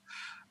ago.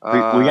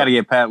 We got to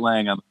get Pat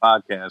Lang on the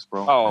podcast,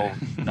 bro. Oh,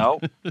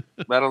 no.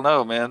 I don't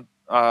know, man.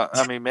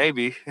 I mean,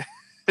 maybe.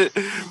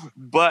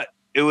 But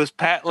it was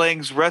Pat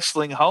Lang's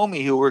wrestling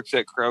homie who works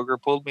at Kroger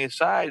pulled me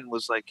aside and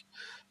was like,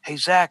 hey,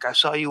 Zach, I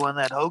saw you on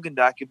that Hogan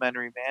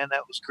documentary, man.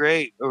 That was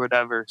great, or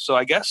whatever. So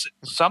I guess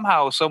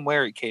somehow,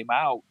 somewhere it came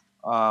out.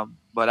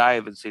 But I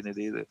haven't seen it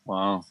either.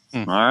 Wow.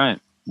 All right.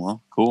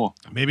 Well, cool.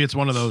 Maybe it's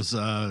one of those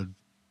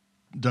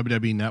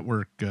WWE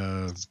Network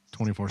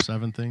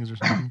 24/7 things or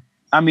something.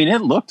 I mean,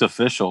 it looked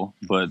official,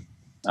 but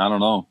I don't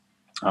know.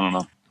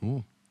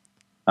 Ooh.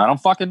 I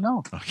don't fucking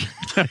know.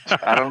 Okay.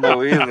 I don't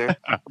know either.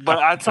 But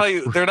I tell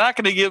you, they're not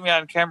going to get me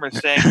on camera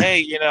saying,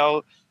 hey,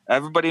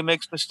 everybody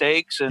makes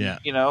mistakes. And,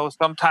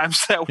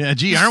 sometimes that. Yeah,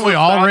 gee, aren't we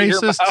all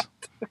racist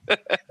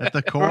at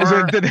the core?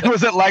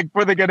 Was it like,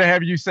 were they going to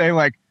have you say,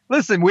 like,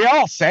 listen, we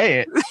all say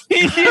it.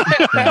 Hey,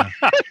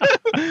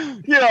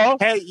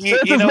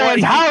 this is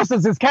man's house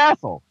is his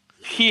castle.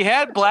 He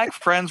had black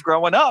friends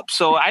growing up,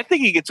 so I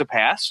think he gets a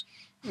pass.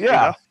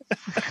 Yeah.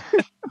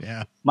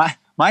 Yeah.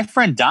 My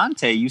friend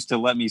Dante used to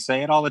let me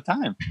say it all the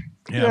time.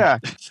 Yeah.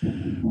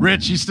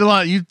 Rich, you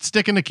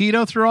sticking to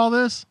keto through all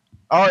this?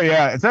 Oh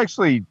yeah, it's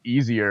actually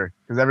easier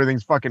because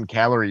everything's fucking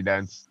calorie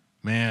dense.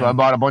 Man. So I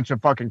bought a bunch of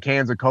fucking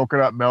cans of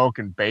coconut milk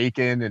and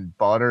bacon and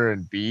butter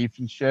and beef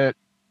and shit.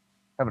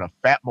 Having a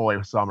fat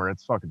boy summer.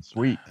 It's fucking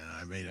sweet.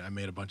 I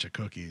made a bunch of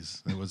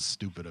cookies. It was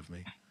stupid of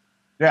me.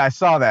 Yeah, I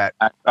saw that.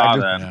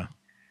 Yeah.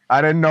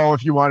 I didn't know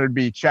if you wanted to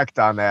be checked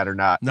on that or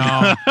not.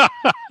 No.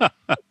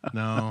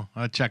 No.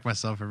 I check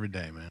myself every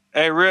day, man.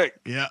 Hey, Rick.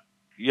 Yeah.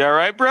 You all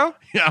right, bro?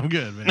 Yeah, I'm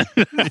good, man.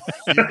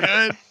 You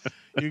good?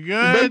 You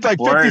good? It's like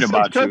Worried 56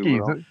 about cookies.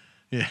 you, bro.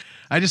 Yeah.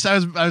 I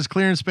was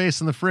clearing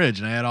space in the fridge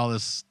and I had all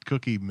this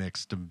cookie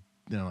mix to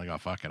like, oh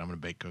fuck it, I'm gonna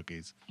bake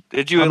cookies.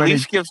 Did you at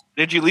least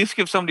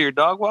give some to your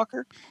dog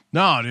walker?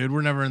 No, dude,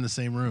 we're never in the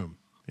same room.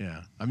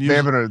 Yeah.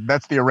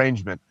 That's the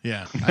arrangement.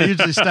 Yeah. I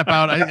usually step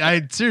out.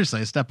 I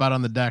seriously step out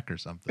on the deck or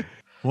something.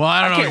 Well,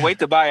 I don't know. I can't wait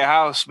to buy a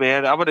house,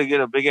 man. I'm gonna get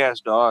a big ass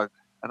dog.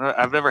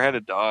 I've never had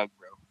a dog,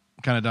 bro.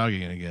 What kind of dog are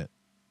you gonna get?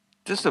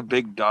 Just a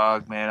big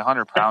dog, man.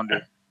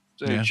 100-pounder.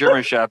 Yeah.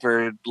 German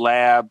Shepherd,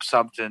 Lab,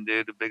 something,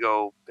 dude. A big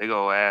old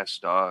ass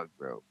dog,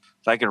 bro.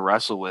 I can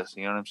wrestle with,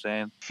 you know what I'm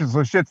saying?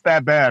 So shit's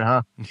that bad,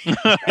 huh?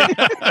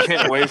 I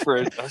can't wait for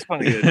it. That's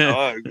gonna get a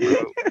dog,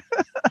 bro.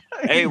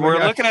 Hey,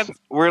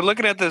 we're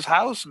looking at this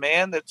house,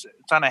 man. It's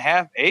on a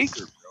half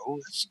acre, bro.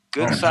 It's a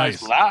good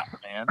sized lot,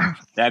 man.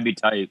 That'd be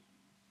tight.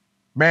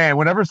 Man,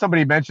 whenever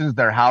somebody mentions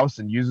their house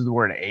and uses the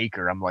word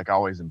acre, I'm like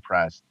always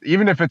impressed.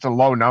 Even if it's a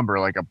low number,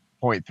 like a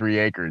 0.3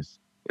 acres.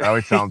 That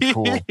always sounds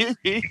cool.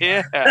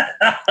 Yeah.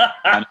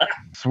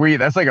 Sweet.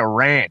 That's like a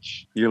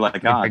ranch. You're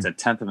like, it's a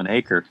tenth of an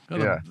acre.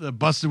 Yeah. The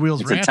Busted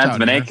Wheels It's Ranch. a tenth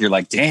of an here. acre. You're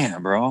like,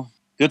 damn, bro.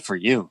 Good for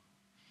you.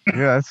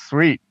 Yeah, that's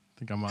sweet.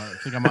 I think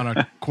I'm on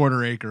a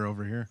quarter acre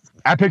over here.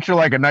 I picture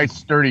like a nice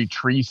sturdy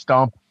tree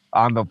stump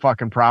on the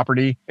fucking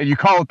property. And you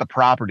call it the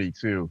property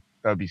too.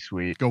 That'd be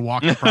sweet. Go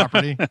walk the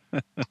property.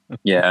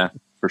 Yeah,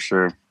 for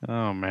sure.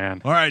 Oh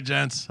man. All right,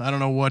 gents. I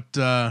don't know what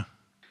let's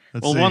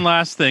see. One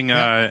last thing.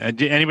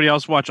 Did anybody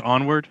else watch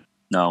Onward?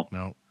 No.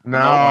 No. No,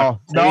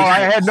 I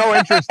had no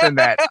interest in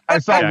that. I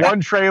saw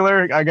one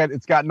trailer.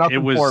 It's got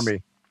nothing for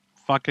me.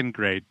 Fucking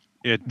great.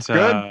 It's good.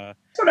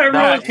 That's what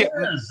everyone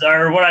says,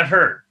 or what I've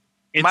heard.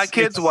 My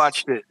kids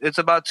watched it. It's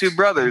about two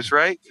brothers,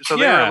 right? So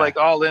they were like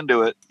all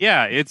into it.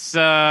 Yeah, it's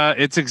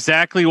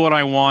exactly what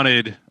I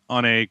wanted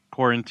on a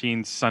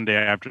quarantine Sunday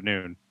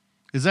afternoon.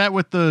 Is that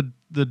with the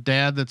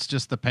dad that's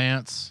just the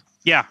pants?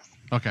 Yeah.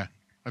 Okay.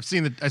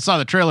 I saw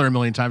the trailer a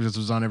million times because it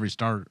was on every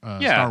Star Wars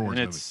and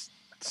movie. it's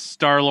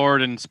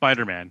Star-Lord and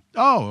Spider-Man.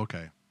 Oh,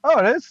 okay. Oh,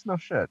 it is? No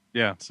shit.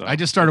 Yeah, so I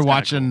just started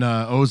that's kinda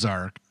watching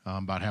Ozark.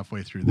 About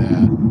halfway through that.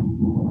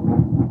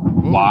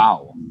 Whoa.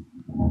 Wow.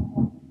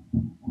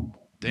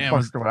 Damn,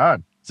 What's is going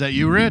on? that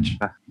you, Rich?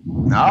 Oh,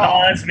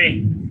 No. that's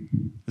me.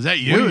 Is that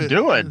you? What are you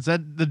doing? Is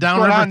that the What's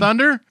Downriver going on?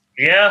 Thunder?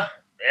 Yeah.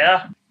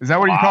 Is that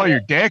what you call your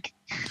dick?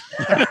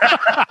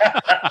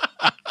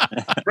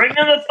 Bring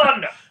in the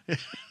thunder.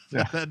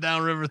 Yeah. That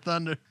Downriver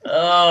Thunder.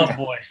 Oh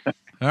boy.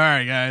 All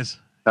right, guys.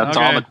 That's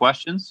Okay. all the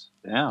questions?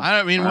 Yeah. I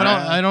don't mean what All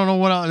else. right. I don't know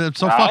what else. I'm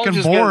so I was fucking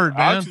just bored,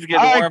 getting, I man. was just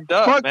getting All right, warmed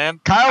up, fuck, man.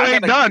 Kyle I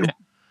ain't got a- done.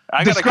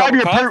 I got a Describe cup of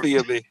your per- coffee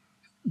of me.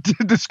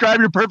 Describe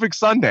your perfect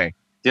Sunday.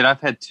 Dude,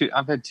 I've had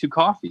two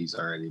coffees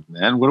already,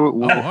 man. What all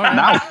right.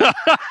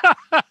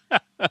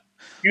 now?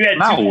 You had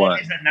Now two what?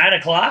 coffees at 9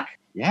 o'clock?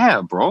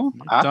 Yeah, bro.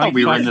 I Done thought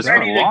we were in fucking this for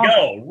Ready to long.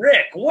 go.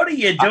 Rick, what are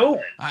you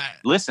doing?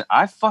 Listen,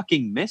 I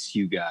fucking miss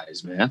you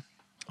guys, man.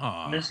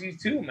 Miss you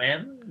too,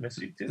 man. Miss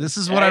you too. This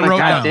is what Hey, I Like, wrote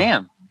down.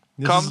 goddamn.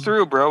 This Come is,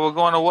 through, bro. We're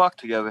going to walk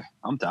together.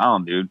 I'm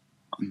down, dude.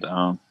 I'm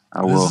down.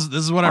 I will. This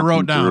is what I Walk wrote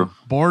them down. through.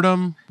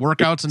 Boredom,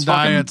 workouts and It's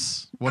fucking-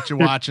 diets. What you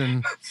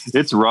watching?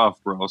 It's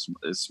rough, bro. It's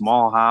a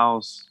small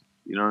house.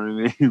 You know what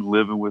I mean?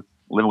 living with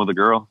a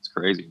girl. It's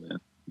crazy, man.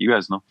 You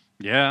guys know.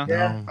 Yeah.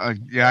 No,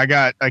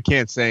 I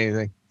can't say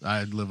anything.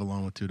 I live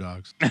alone with 2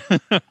 dogs.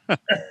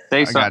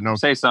 Say got something. no-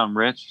 Say something,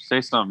 Rich.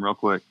 Say something real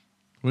quick.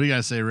 What do you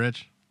guys say,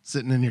 Rich?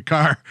 Sitting in your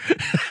car.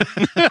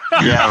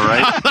 Yeah,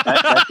 right.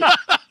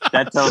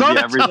 That tells you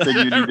everything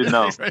you need to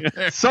know. Right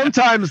there.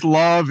 Sometimes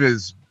love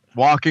is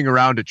walking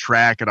around a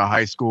track at a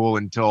high school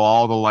until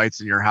all the lights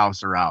in your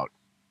house are out.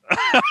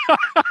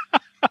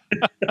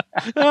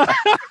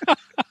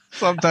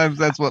 Sometimes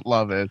that's what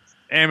love is.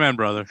 Amen,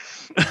 brother.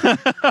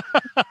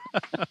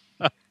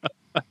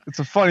 It's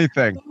a funny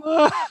thing.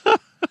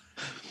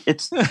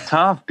 It's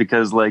tough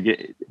because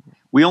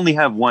we only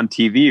have one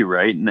TV,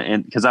 right?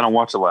 And because I don't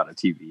watch a lot of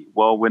TV.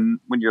 Well, when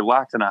you're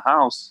locked in a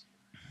house,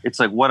 it's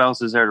like, what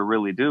else is there to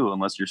really do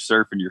unless you're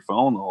surfing your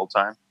phone the whole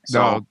time? So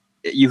No.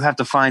 you have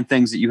to find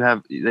things that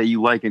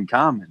you like in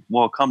common.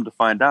 Well, come to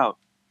find out,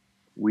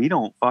 we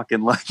don't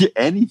fucking like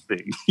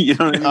anything. You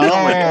know what I mean? We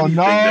don't like Oh anything that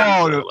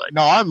no, each other like.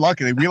 no! I'm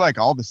lucky. We like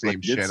all the same Like,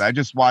 it's- shit. I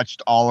just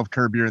watched all of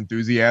Curb Your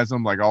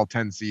Enthusiasm, like all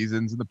 10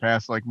 seasons in the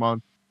past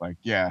month. Like,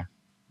 yeah,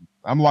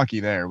 I'm lucky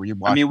there. We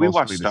watch we watched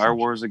mostly the Star same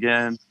Wars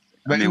again.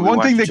 But we one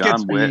thing watched that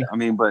gets John Wick.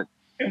 me, But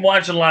Been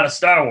watching a lot of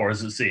Star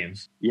Wars, it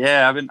seems.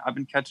 yeah, I've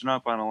been catching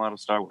up on a lot of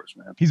Star Wars,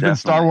 man. he's been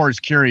Star Wars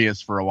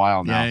curious for a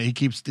while now. Yeah, he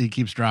keeps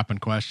dropping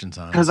questions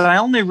on it. Because I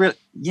only really,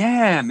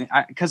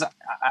 because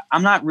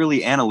I'm not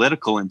really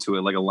analytical into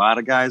it like a lot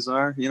of guys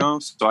are, you know.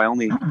 So I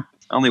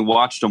only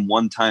watched them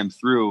one time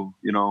through,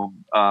 you know,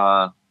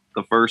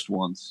 the first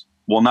ones.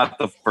 Well, not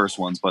the first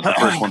ones, but the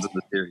first ones of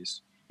the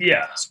series.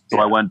 Yeah. So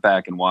I went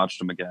back and watched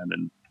them again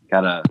and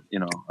got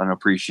an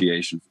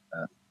appreciation for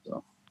that.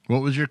 So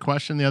What was your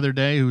question the other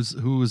day?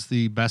 Who was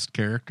the best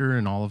character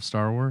in all of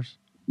Star Wars?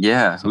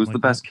 yeah, Something who's like the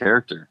best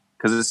character?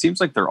 Because it seems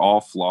like they're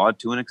all flawed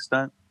to an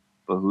extent,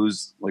 but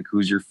who's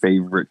your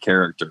favorite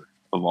character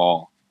of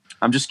all?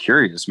 I'm just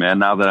curious, man.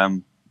 Now that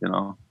I'm,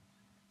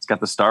 it's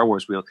got the Star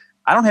Wars wheel.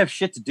 I don't have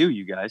shit to do,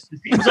 you guys. It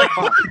seems like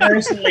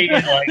personally,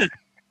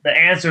 the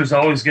answer is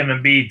always going to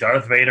be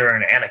Darth Vader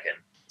and Anakin.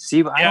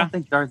 See, but I Yeah. don't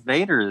think Darth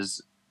Vader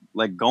is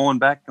like going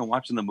back and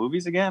watching the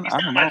movies again. He's I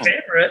not don't my know.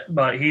 favorite,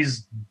 but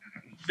he's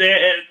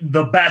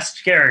the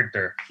best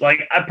character.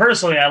 Like,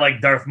 I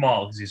like Darth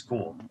Maul because he's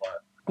cool.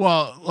 But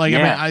Well,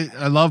 Yeah.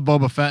 I love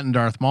Boba Fett and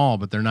Darth Maul,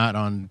 but they're not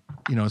on,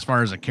 as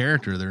far as a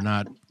character, they're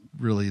not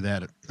really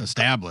that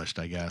established,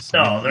 I guess.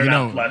 I no, mean, they're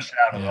not fleshed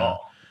out at yeah.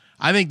 all.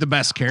 I think the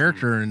best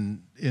character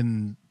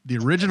in the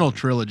original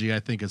trilogy, I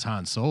think, is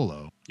Han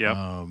Solo. Yep.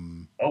 Oh,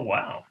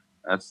 wow.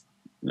 That's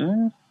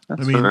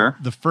I mean, fair.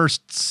 the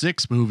first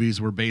 6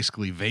 movies were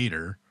basically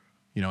Vader,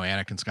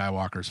 Anakin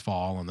Skywalker's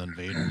fall and then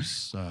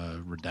Vader's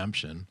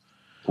redemption.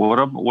 What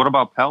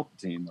about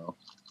Palpatine though?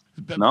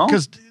 No?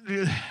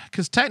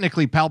 Because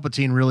technically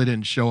Palpatine really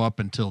didn't show up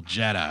until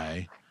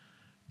Jedi,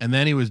 and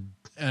then he was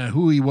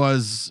who he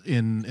was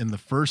in the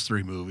first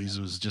 3 movies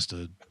was just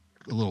a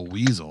little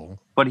weasel.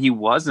 But he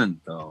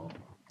wasn't though.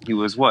 He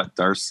was what?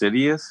 Darth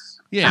Sidious?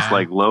 Yeah. Just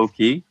like low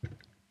key.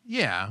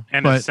 Yeah,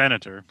 And a but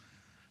senator.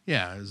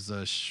 yeah, it was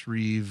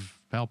Shreve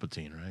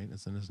Palpatine, right?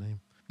 Isn't his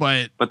name?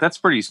 But But that's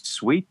pretty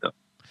sweet though.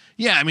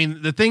 yeah, I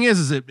mean, the thing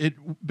is it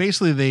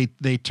basically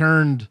they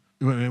turned.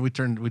 We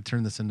turned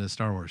this into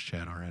Star Wars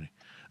chat already.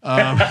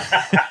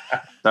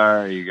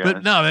 Sorry, you guys.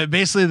 But no,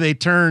 basically they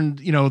turned,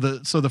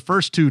 the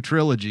first 2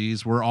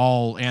 trilogies were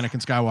all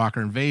Anakin Skywalker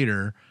and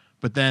Vader,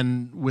 but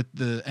then with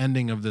the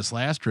ending of this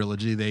last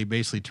trilogy, they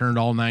basically turned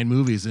all 9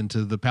 movies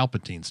into the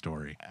Palpatine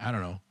story. I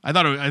don't know. I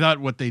thought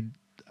what they,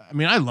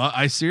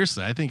 I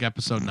seriously, I think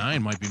episode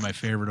 9 might be my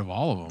favorite of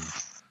all of them.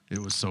 It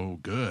was so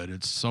good.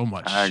 It's so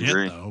much I shit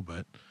agree. though,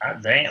 but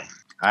God damn.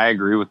 I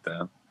agree with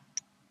that.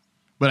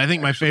 I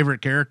think my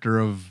favorite character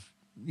of,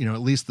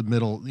 at least the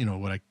middle,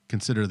 what I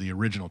consider the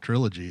original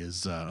trilogy is,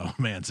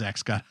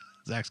 Zach's got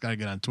to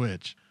get on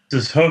Twitch.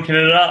 Just hooking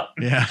it up.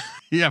 Yeah.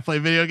 You gotta play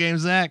video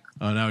games, Zach?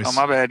 Oh no, Oh,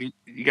 my bad.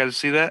 You guys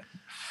see that?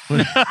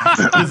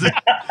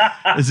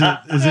 is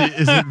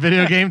it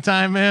video game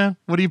time, man?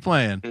 What are you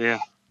playing? Yeah.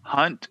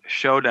 Hunt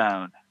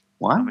Showdown.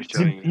 What? Let me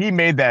show you. He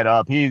made that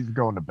up. He's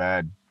going to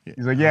bed.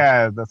 He's like,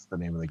 yeah, that's the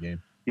name of the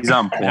game. He's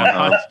on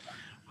Pornhub.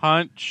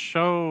 Hunt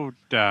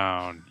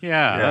Showdown.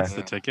 Yeah, Yeah. that's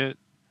the ticket.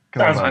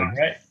 Come Sounds on. good,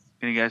 right?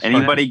 Can you guys see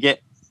that?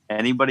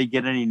 Anybody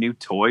get any new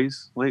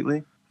toys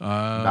lately? No,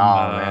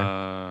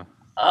 man.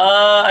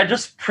 I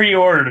just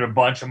pre-ordered a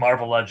bunch of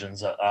Marvel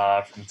Legends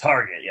from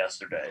Target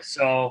yesterday,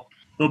 so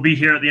they'll be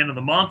here at the end of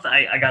the month.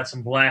 I got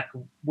some Black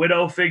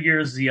Widow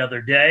figures the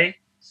other day,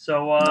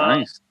 so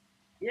Nice.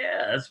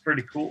 yeah, that's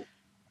pretty cool.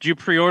 Did you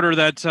pre-order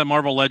that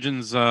Marvel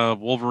Legends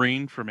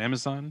Wolverine from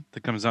Amazon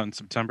that comes out in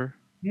September?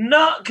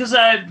 No, because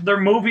they're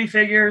movie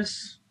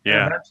figures.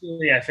 Yeah.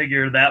 Eventually, I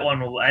figure that one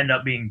will end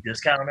up being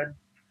discounted,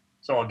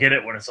 so I'll get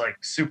it when it's like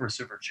super,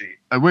 super cheap.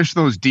 I wish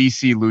those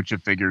DC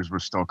Lucha figures were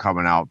still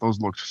coming out. Those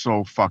look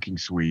so fucking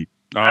sweet.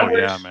 I Oh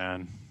wish- yeah,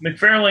 man.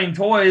 McFarlane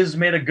Toys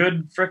made a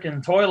good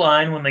freaking toy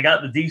line when they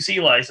got the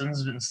DC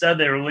license, but instead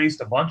they released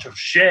a bunch of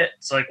shit.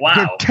 It's like,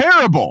 They're wow,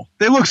 terrible.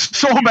 They look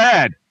so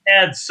bad.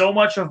 had so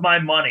much of my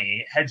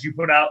money had you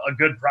put out a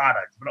good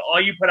product, but all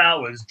you put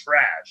out was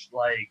trash.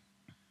 Like,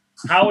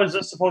 how is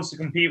this supposed to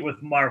compete with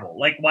Marvel?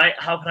 Like, why?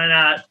 How can I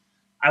not?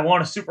 I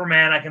want a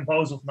Superman I can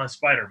pose with my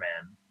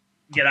Spider-Man.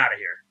 Get out of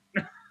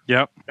here.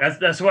 Yep.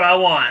 That's what I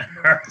want.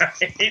 All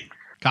right.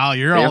 Kyle,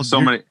 They have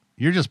so many.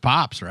 You're just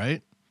pops,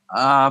 right?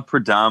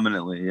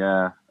 Predominantly,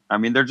 yeah. I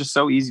mean, they're just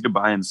so easy to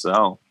buy and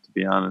sell. To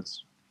be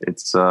honest,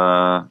 it's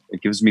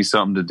it gives me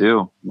something to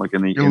do, like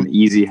an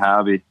easy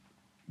hobby.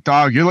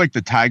 Dog, you're like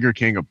the Tiger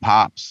King of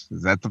pops.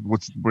 Is that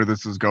where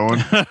this is going?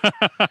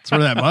 That's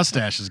where that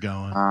mustache is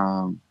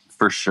going.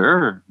 For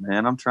sure,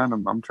 man. I'm trying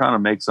to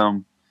make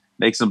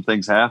some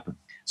things happen.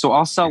 So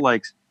I'll sell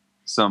like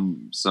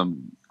some.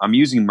 I'm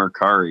using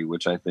Mercari,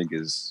 which I think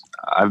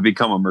I've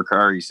become a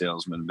Mercari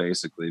salesman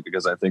basically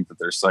because I think that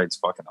their site's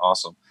fucking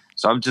awesome.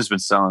 So I've just been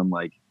selling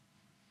like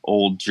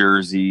old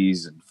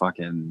jerseys and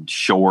fucking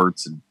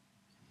shorts and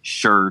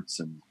shirts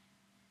and.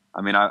 I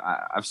mean,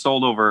 I've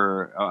sold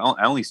over.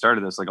 I only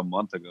started this like a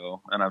month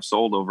ago, and I've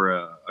sold over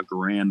a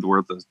grand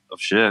worth of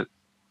shit.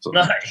 So,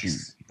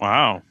 Nice.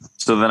 Wow.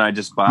 so then I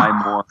just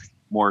buy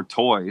more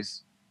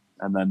toys,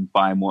 and then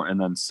buy more, and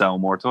then sell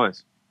more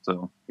toys.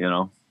 So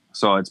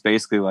so it's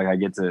basically like I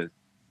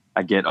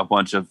get a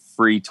bunch of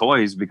free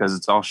toys because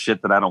it's all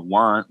shit that I don't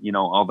want.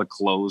 All the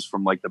clothes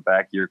from like the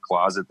back of your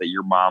closet that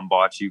your mom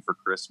bought you for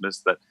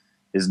Christmas that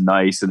is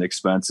nice and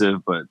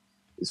expensive, but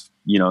is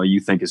you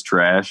think is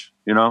trash.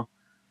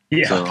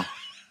 Yeah. So,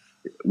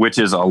 which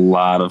is a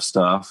lot of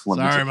stuff. Let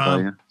me Sorry, tell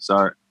Mom.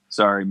 you.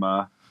 Sorry,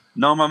 Ma.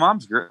 No, my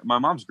mom's great. My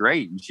mom's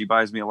great, and she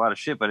buys me a lot of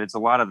shit. But it's a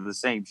lot of the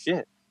same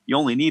shit. You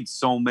only need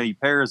so many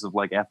pairs of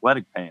like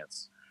athletic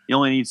pants. You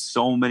only need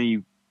so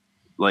many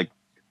like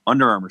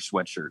Under Armour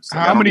sweatshirts. Like,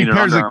 How I don't many need an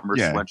pairs Under of- Armour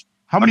yeah. sweatshirt-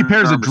 How many Under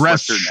pairs of Armour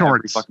dress sweatshirt in every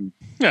shorts? fucking-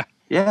 Yeah.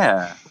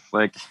 Yeah,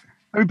 like.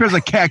 How many pairs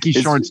of khaki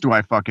It's- shorts do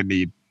I fucking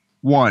need?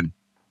 One.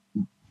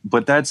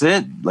 But that's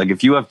it. Like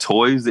if you have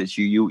toys that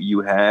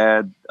you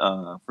had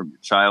from your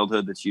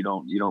childhood that you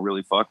don't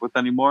really fuck with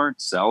anymore,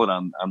 sell it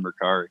on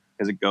Mercari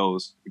because it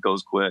goes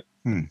quick.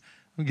 I'm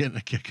getting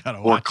a kick out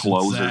of Or watching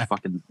clothes or Zach.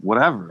 fucking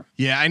whatever.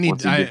 Yeah, I need.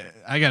 What's he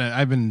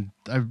do?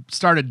 I've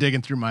started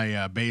digging through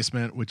my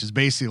basement, which is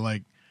basically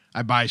like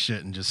I buy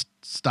shit and just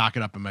stock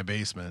it up in my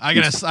basement. I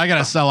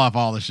gotta sell off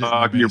all the shit. in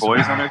my Your basement.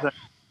 boys on there.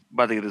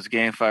 About to get this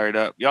game fired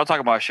up. Y'all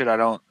talking about shit I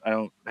don't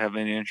have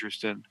any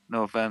interest in.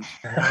 No offense.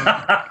 Hey,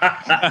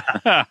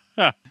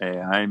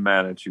 I ain't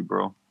mad at you,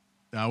 bro.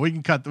 No, we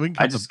can cut the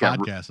just got-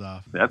 podcast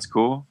off. That's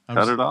cool. I'm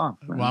Cut just- it off.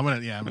 man. Well,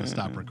 I'm gonna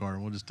stop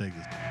recording. We'll just take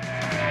this.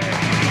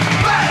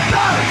 Bad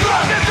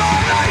love is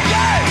all they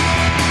get.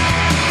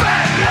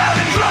 Bad love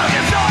is